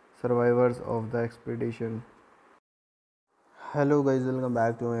survivors of the expedition. Hello guys, welcome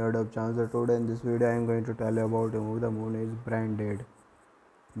back to my YouTube channel. So today in this video I am going to tell you about a movie. The movie is Braindead.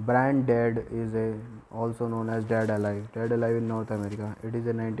 Braindead is also known as Dead Alive. Dead Alive in North America. It is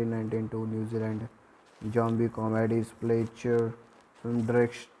a 1992 New Zealand zombie comedy splatter film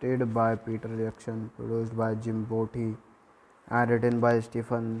directed by Peter Jackson, produced by Jim Botti, and written by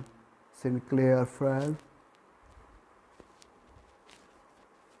Stephen Sinclair Fran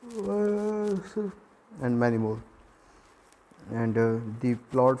and many more. And the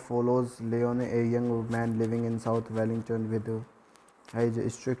plot follows Leon, a young man living in South Wellington with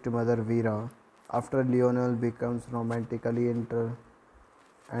his strict mother Vera. After Lionel becomes romantically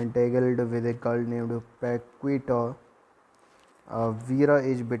entangled with a girl named Paquita, Vera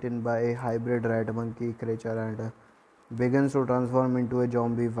is bitten by a hybrid rat monkey creature and begins to transform into a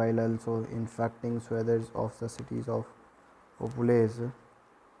zombie while also infecting swathes of the cities of Populace.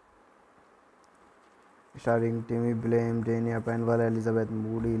 Starring Timmy Blame, Dania Penwell, Elizabeth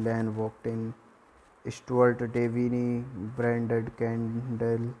Moody, Lan Walktin, Stuart Davini, Braindead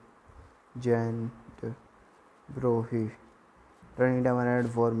Kendall, Jan Brohi. Running time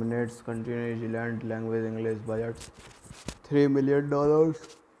around 4 minutes. Continue New Zealand language English budget $3 million.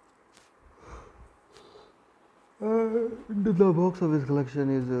 The box office collection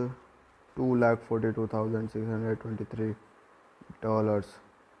is $2,42,623.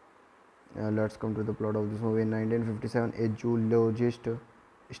 Let's come to the plot of this movie. In 1957, a zoologist,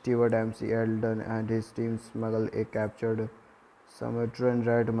 Stewart M.C. Eldon, and his team smuggle a captured Sumatran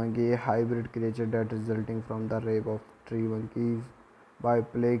rat monkey, a hybrid creature that resulting from the rape of 3 monkeys by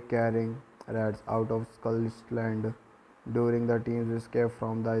plague-carrying rats out of Scotland. During the team's escape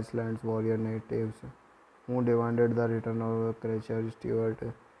from the island's warrior natives, who demanded the return of the creature, Stewart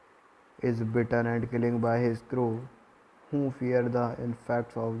is bitten and killed by his crew, who fear the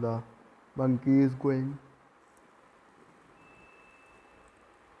effects of the monkey is going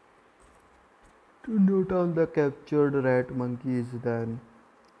to Newtown. The captured rat monkey is then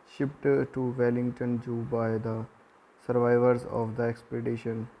shipped to Wellington Zoo by the survivors of the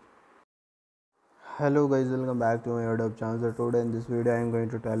expedition. Hello guys, welcome back to my YouTube channel. So today in this video I am going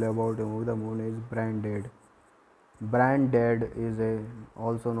to tell you about a movie. The movie is Braindead. Braindead is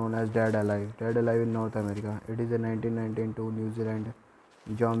also known as Dead Alive. Dead Alive in North America. It is a 1992 New Zealand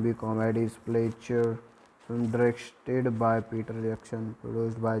zombie comedy splatter film directed by Peter Jackson,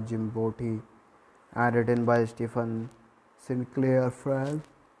 produced by Jim Botti, and written by Stephen Sinclair Fran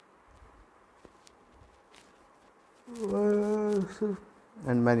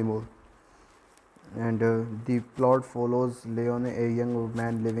and many more. And the plot follows Leon, a young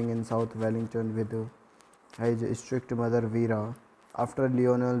man living in South Wellington with his strict mother Vera. After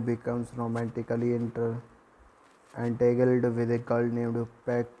Lionel becomes romantically entangled with a girl named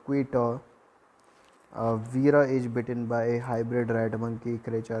Paquita, Vera is bitten by a hybrid rat monkey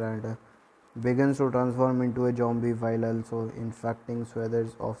creature and begins to transform into a zombie while also infecting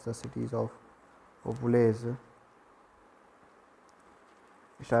swathes of the cities of Populace.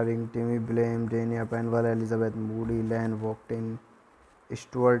 Starring Timmy Blame, Dania Penwell, Elizabeth Moody, Lan Walktin,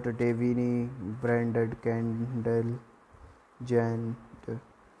 Stuart Davini, Braindead Candle, Jan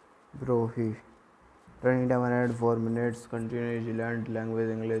Brohi. Running time around 4 minutes. Country New Zealand. Language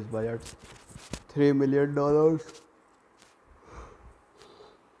English. Budget $3 million.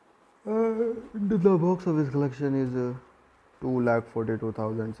 The box office collection is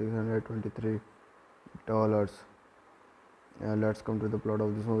 $2,42,623. Let's come to the plot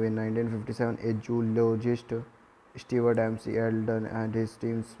of this movie. In 1957, a zoologist, Stewart M.C. Eldon, and his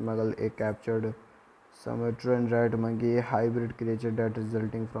team smuggle a captured Sumatran rat monkey, a hybrid creature that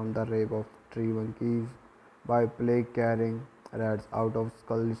resulting from the rape of 3 monkeys by plague-carrying rats out of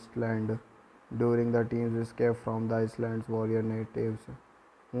Skull's Land. During the team's escape from the island's warrior natives,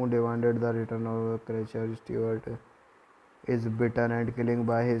 who demanded the return of the creature, Stewart is bitten and killed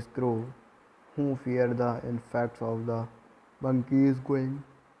by his crew, who fear the effects of the monkey is going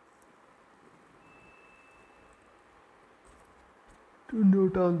to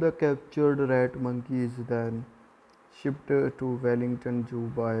Newtown. The captured rat monkey is then shipped to Wellington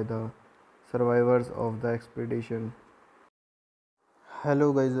Zoo by the survivors of the expedition.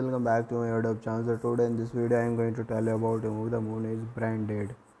 Hello guys, welcome back to my YouTube channel. So today in this video I am going to tell you about a movie. The movie is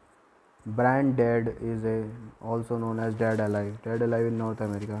Braindead. Braindead is also known as Dead Alive. Dead Alive in North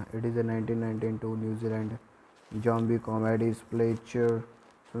America. It is a 1992 New Zealand zombie comedy splatcher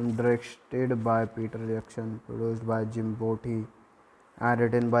film directed by Peter Jackson, produced by Jim Botti, and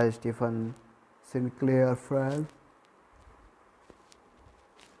written by Stephen Sinclair Fran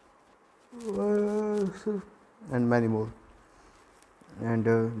and many more. And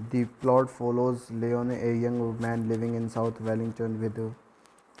the plot follows Leon, a young man living in South Wellington with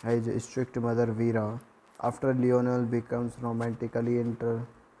his strict mother Vera. After Lionel becomes romantically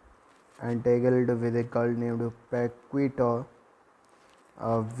entangled with a girl named Paquita,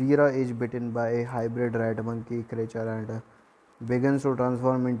 Vera is bitten by a hybrid rat monkey creature and begins to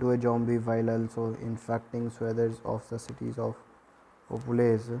transform into a zombie while also infecting swathes of the cities of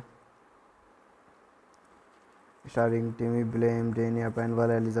Populace. Starring Timmy Blame, Dania Penwell,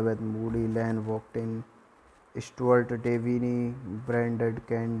 Elizabeth Moody, Lan Walktin, Stuart Davini, Braindead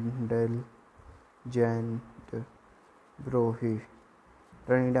Candle, Jan Brohi.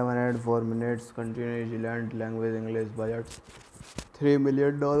 Running time around 4 minutes. Country New Zealand. Language English. Budget $3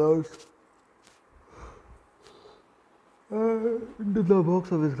 million. The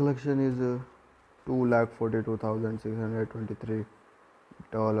box office collection is $2,42,623.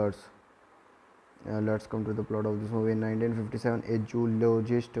 Let's come to the plot of this movie. In 1957, a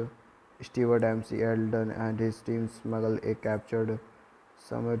zoologist, Stewart M.C. Eldon, and his team smuggle a captured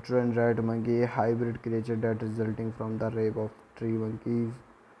Sumatran rat monkey, a hybrid creature that resulting from the rape of 3 monkeys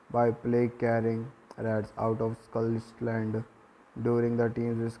by plague-carrying rats out of Skull's Land. During the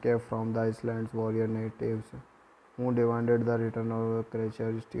team's escape from the island's warrior natives, who demanded the return of the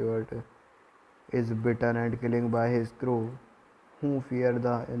creature, Stewart is bitten and killed by his crew, who fear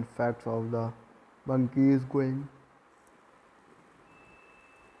the effects of the monkey is going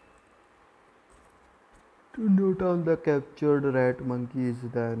to Newtown. The captured rat monkey is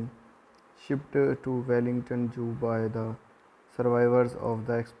then shipped to Wellington Zoo by the survivors of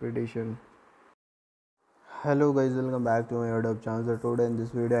the expedition. Hello guys, welcome back to my YouTube channel. So today in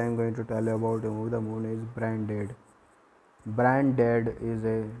this video I am going to tell you about a movie. The movie is Braindead. Braindead is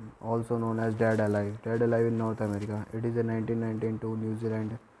also known as Dead Alive. Dead Alive in North America. It is a 1992 New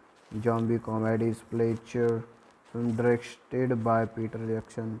Zealand zombie comedy splatcher film directed by Peter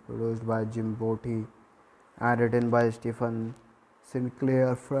Jackson, produced by Jim Botti, and written by Stephen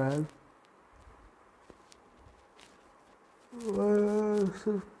Sinclair Fran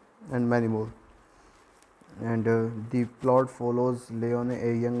and many more. And the plot follows Leon,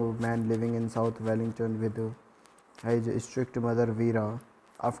 a young man living in South Wellington with his strict mother Vera.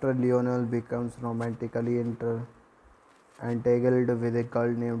 After Lionel becomes romantically entangled with a girl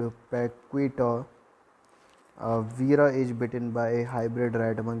named Paquita, Vera is bitten by a hybrid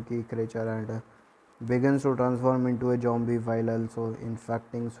rat monkey creature and begins to transform into a zombie while also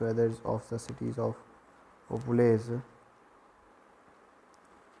infecting swathes of the cities of Populace.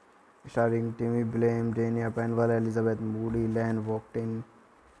 Starring Timmy Blame, Dania Penwell, Elizabeth Moody, Lan Walktin,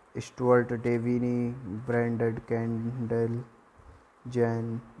 Stuart Davini, Braindead Candle,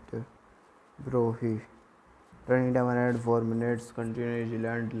 Jan Brohi. Running time around 4 minutes. Country New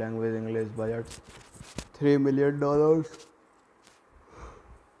Zealand. Language English. Budget $3 million.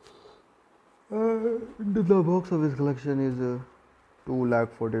 The box office collection is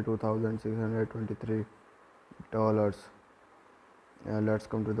 $2,42,623. Let's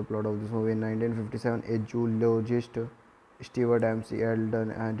come to the plot of this movie. In 1957, a zoologist, Stewart M.C.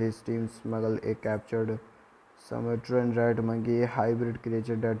 Eldon, and his team smuggle a captured Sumatran red monkey, a hybrid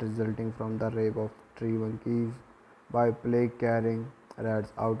creature that resulting from the rape of three monkeys by plague-carrying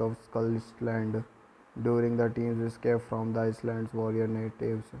rats out of Skullsland during the team's escape from the island's warrior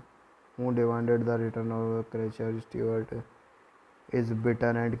natives who demanded the return of the creature. Stewart is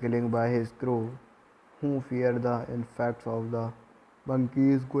bitten and killing by his crew who fear the effects of the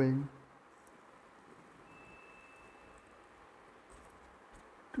monkeys going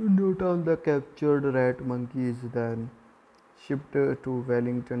to Newtown. The captured rat monkey is then shipped to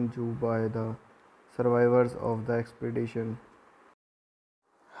Wellington Zoo by the survivors of the expedition.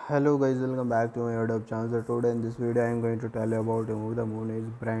 Hello guys, welcome back to my YouTube channel. So today in this video I am going to tell you about a movie. The movie is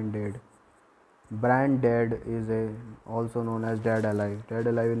Braindead. Braindead is also known as Dead Alive. Dead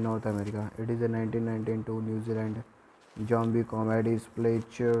Alive in North America. It is a 1992 New Zealand zombie comedy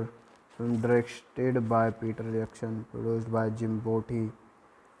slasher film directed by Peter Jackson, produced by Jim Botti,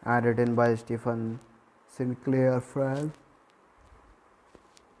 and written by Stephen Sinclair Frank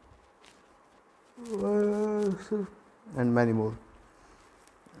and many more.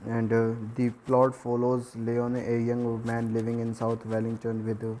 And the plot follows Leon, a young man living in South Wellington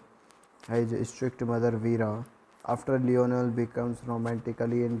with his strict mother Vera. After Lionel becomes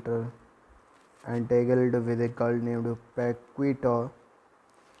romantically entangled with a girl named Paquita,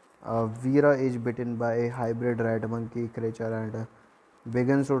 Vera is bitten by a hybrid rat monkey creature and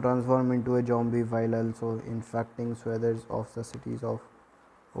begins to transform into a zombie while also infecting swathes of the cities of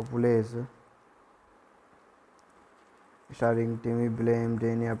Populace. Starring Timmy Blame,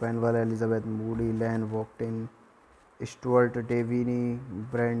 Dania Penwell, Elizabeth Moody, Lan Walktin, Stuart Davini,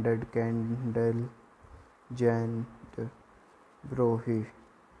 Braindead, Kendall, Jan Brohi.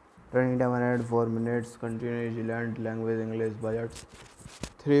 Running time 104 minutes. Country New Zealand. Language English. Budget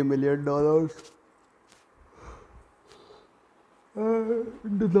 $3 million.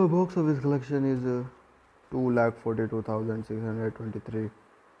 The box office collection is $2,42,623.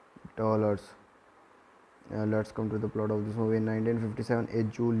 Let's come to the plot of this movie. In 1957, a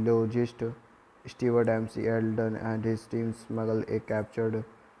zoologist, Stewart M.C. Eldon, and his team smuggle a captured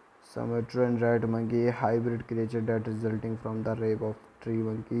Sumatran red monkey, a hybrid creature that resulting from the rape of three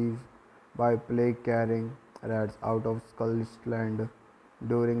monkeys by plague-carrying rats out of Skullsland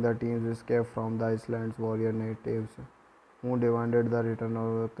during the team's escape from the island's warrior natives who demanded the return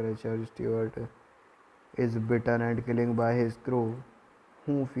of the creature. Stewart is bitten and killing by his crew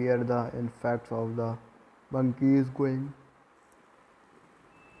who fear the effects of the monkeys going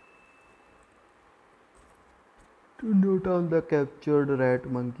to Newtown. The captured rat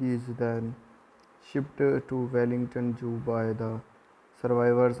monkey is then shipped to Wellington Zoo by the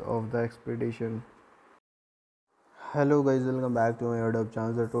survivors of the expedition. Hello guys, welcome back to my YouTube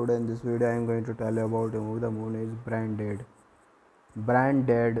channel. So today in this video I am going to tell you about a movie. The movie is Braindead.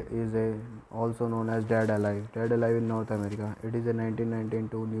 Braindead is also known as Dead Alive. Dead Alive in North America. It is a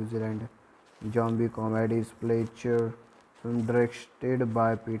 1992 New Zealand zombie comedy slasher film directed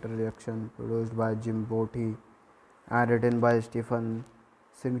by Peter Jackson, produced by Jim Botti, and written by Stephen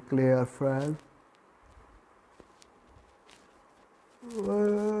Sinclair Frank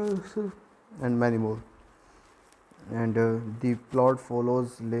and many more. And the plot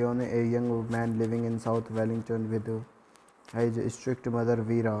follows Leon, a young man living in South Wellington with his strict mother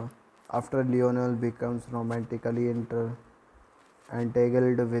Vera. After Lionel becomes romantically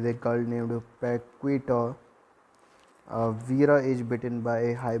entangled with a girl named Paquita, Vera is bitten by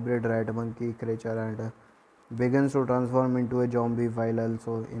a hybrid rat monkey creature and begins to transform into a zombie while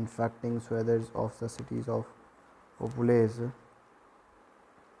also infecting swathes of the cities of Populace.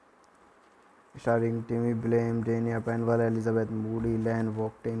 Starring Timmy Blame, Dania Penwell, Elizabeth Moody, Lan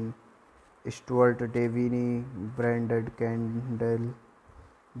Walktin, Stuart Davini, Braindead, Kendall,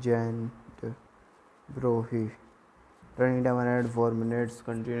 Jan Brohi. Running time 104 minutes.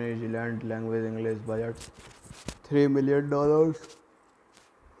 Country New Zealand. Language English. Budget $3 million.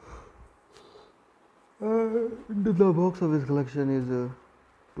 The box office collection is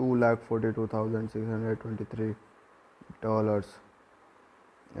 $2,42,623.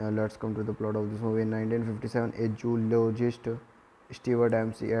 Let's come to the plot of this movie. In 1957, a zoologist, Stewart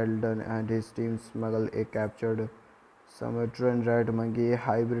M.C. Eldon, and his team smuggle a captured Sumatran red monkey, a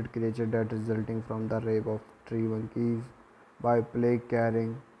hybrid creature that resulting from the rape of three monkeys by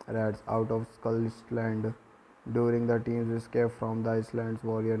plague-carrying rats out of Skullsland during the team's escape from the island's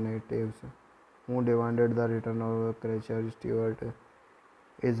warrior natives who demanded the return of the creature. Stewart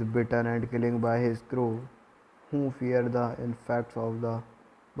is bitten and killing by his crew who fear the effects of the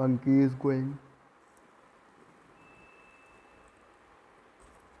monkeys going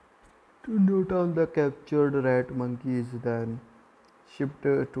to Newtown. The captured rat monkey is then shipped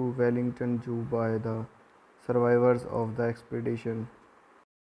to Wellington Zoo by the survivors of the expedition.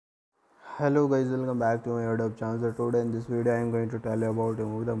 Hello guys, welcome back to my YouTube channel. So today in this video I am going to tell you about a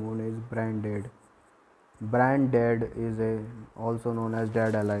movie. The movie is Braindead. Braindead is also known as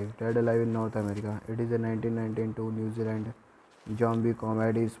Dead Alive. Dead Alive in North America. It is a 1992 New Zealand zombie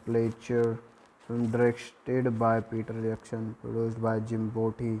comedy slasher film directed by Peter Jackson, produced by Jim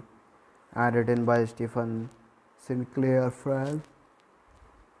Botti, and written by Stephen Sinclair Frank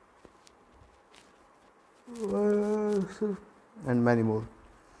and many more.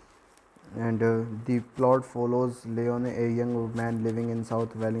 And the plot follows Leon, a young man living in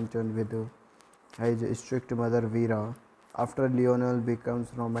South Wellington with his strict mother Vera. After Lionel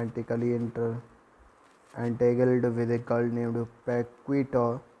becomes romantically entangled with a girl named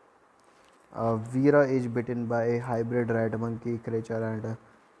Paquita, Vera is bitten by a hybrid rat monkey creature and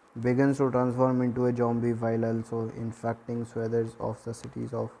begins to transform into a zombie while also infecting swathes of the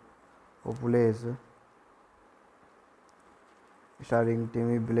cities of Populace. Starring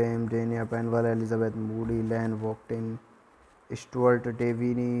Timmy Blame, Dania Penwell, Elizabeth Moody, Lan Walktin, Stuart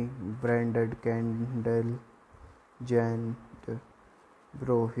Davini, Braindead, Kendall, Jan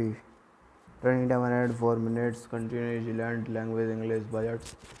Brohi. Running time 104 minutes. Country New Zealand. Language English.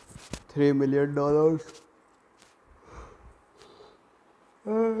 Budget $3 million.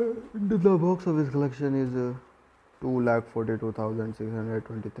 The box office collection is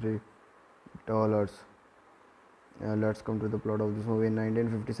 $242,623. Let's come to the plot of this movie. In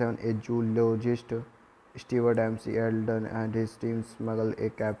 1957, a zoologist, Stewart M.C. Eldon, and his team smuggle a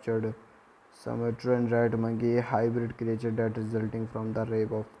captured Sumatran rat monkey, a hybrid creature that resulting from the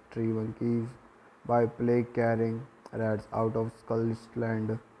rape of 3 monkeys by plague-carrying rats out of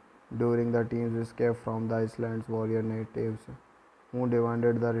Scotland. During the team's escape from the island's warrior natives, who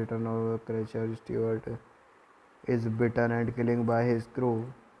demanded the return of the creature, Stewart is bitten and killed by his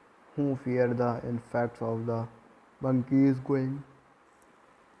crew, who fear the effects of the monkey is going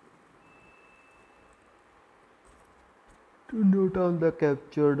to Newtown. The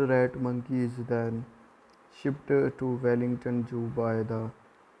captured rat monkey is then shipped to Wellington Zoo by the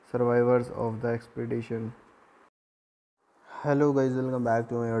survivors of the expedition. Hello guys, welcome back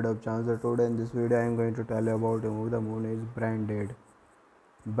to my YouTube channel. So today in this video I am going to tell you about a movie. The movie is Braindead.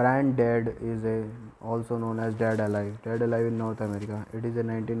 Braindead is also known as Dead Alive. Dead Alive in North America. It is a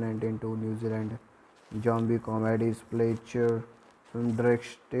 1992 New Zealand zombie comedy slasher film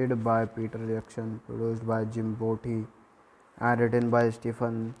directed by Peter Jackson, produced by Jim Botti, and written by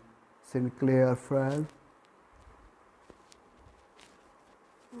Stephen Sinclair Frank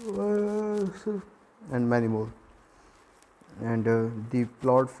and many more. And the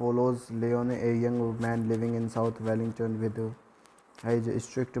plot follows Leon, a young man living in South Wellington with his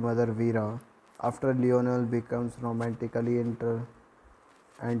strict mother Vera. After Lionel becomes romantically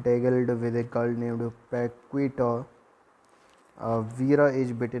entangled with a girl named Paquita, Vera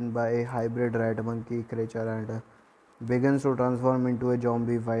is bitten by a hybrid rat monkey creature and begins to transform into a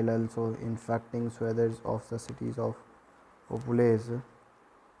zombie while also infecting swathes of the cities of Populace.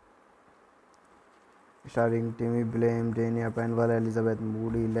 Starring Timmy Blame, Dania Penwell, Elizabeth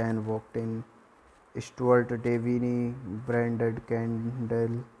Moody, Lan Walktin, Stuart Davini, Braindead,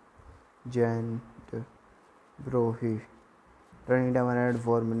 Kendall, Jan Brohi. Running time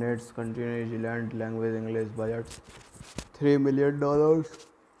 104 minutes. Country New Zealand. Language English. Budget $3 million.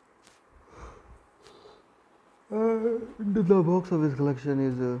 The box office collection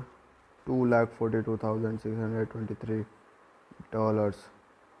is $242,623.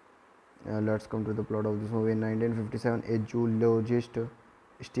 Let's come to the plot of this movie. In 1957, a zoologist,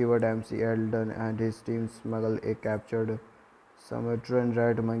 Stewart M.C. Eldon, and his team smuggle a captured Sumatran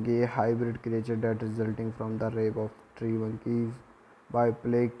rat monkey, a hybrid creature that resulting from the rape of 3 monkeys by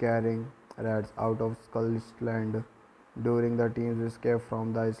plague-carrying rats out of Scotland. During the team's escape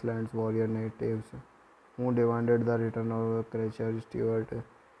from the island's warrior natives, who demanded the return of the creature, Stewart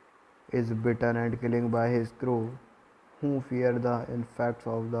is bitten and killed by his crew, who fear the effects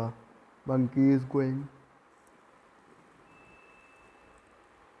of the monkey is going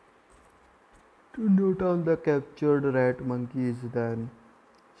to Newtown. The captured rat monkey is then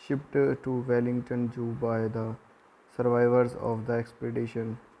shipped to Wellington Zoo by the survivors of the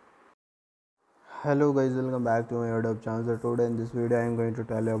expedition. Hello guys, welcome back to my YouTube channel. So today in this video I am going to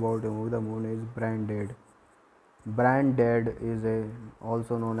tell you about a movie. The movie is Braindead. Braindead is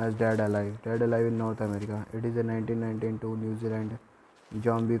also known as Dead Alive. Dead Alive in North America. It is a 1992 New Zealand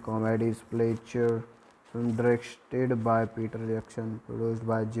zombie comedy slasher film directed by Peter Jackson, produced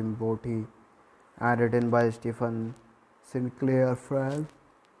by Jim Botti, and written by Stephen Sinclair Frank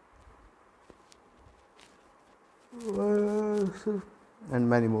and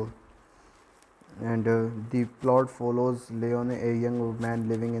many more. And the plot follows Leon, a young man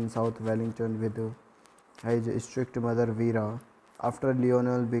living in South Wellington with his strict mother Vera. After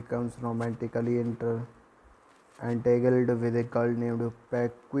Lionel becomes romantically entangled with a girl named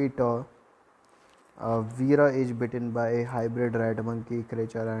Paquita, Vera is bitten by a hybrid rat monkey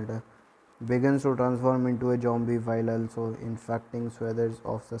creature and begins to transform into a zombie while also infecting swathes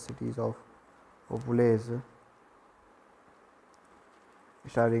of the cities of Populace.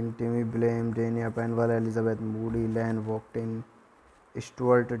 Starring Timmy Blame, Dania Penwell, Elizabeth Moody, Lan Walktin,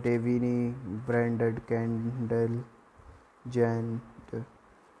 Stuart Davini, Braindead, Kendall, Jan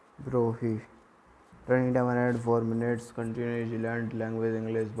Brohi. Running time around 4 minutes. Continue New Zealand language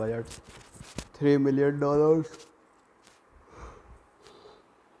English budget $3 million.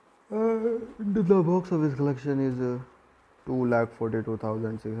 The box office collection is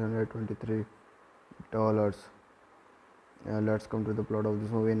 $242,623. Let's come to the plot of this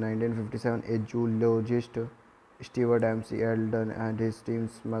movie. In 1957, a zoologist, Stewart M.C. Eldon, and his team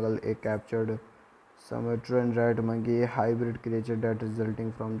smuggle a captured Sumatran rat monkey, a hybrid creature that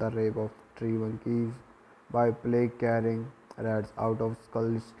resulting from the rape of 3 monkeys by plague-carrying rats out of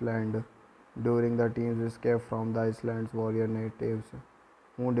Scotland. During the team's escape from the island's warrior natives,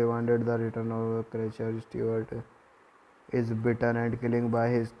 who demanded the return of the creature, Stewart is bitten and killed by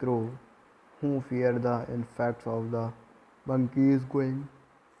his crew, who fear the effects of the monkey is going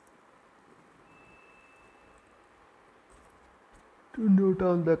to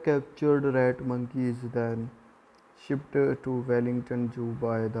Newtown. The captured rat monkey is then shipped to Wellington Zoo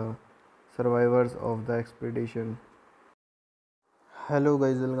by the survivors of the expedition. Hello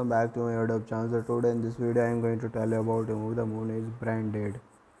guys, welcome back to my YouTube channel. So today in this video I am going to tell you about a movie. The movie is Braindead.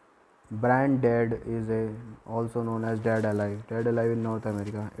 Braindead is also known as Dead Alive. Dead Alive in North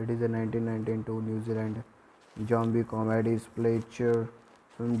America. It is a 1992 New Zealand zombie comedy slasher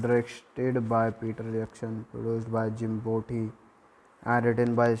film directed by Peter Jackson, produced by Jim Botti, and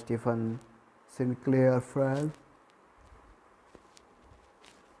written by Stephen Sinclair Frank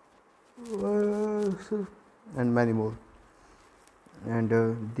and many more. And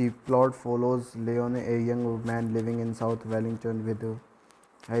the plot follows Leon, a young man living in South Wellington with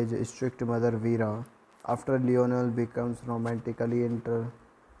his strict mother Vera. After Lionel becomes romantically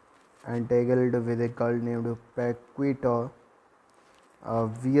entangled with a girl named Paquita,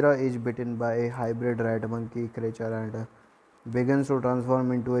 Vera is bitten by a hybrid rat monkey creature and begins to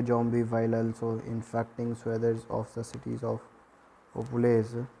transform into a zombie while also infecting swathes of the cities of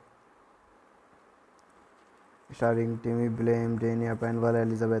Populace. Starring Timmy Blame, Dania Penwell,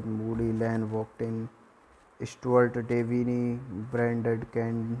 Elizabeth Moody, Lan Walktin, Stuart Davini, Braindead,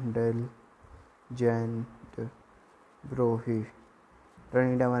 Kendall, Jan Brohi.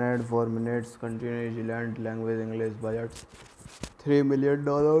 Running time around 4 minutes. Continue New Zealand language English budget $3 million.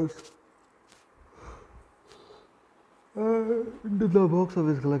 The box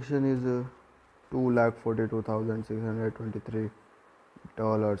office collection is $242,623.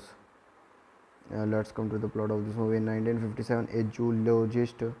 Let's come to the plot of this movie. In 1957, a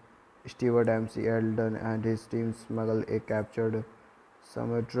zoologist, Stewart M.C. Eldon, and his team smuggle a captured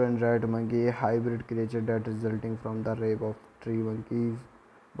Sumatran rat monkey, a hybrid creature that resulting from the rape of 3 monkeys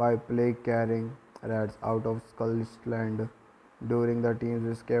by plague-carrying rats out of Scotland. During the team's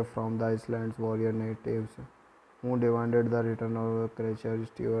escape from the island's warrior natives, who demanded the return of the creature,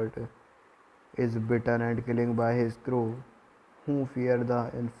 Stewart is bitten and killed by his crew, who fear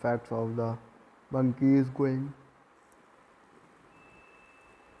the effects of the monkey is going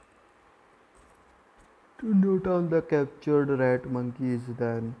to Newtown. The captured rat monkey is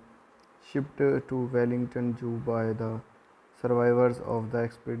then shipped to Wellington Zoo by the survivors of the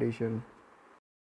expedition.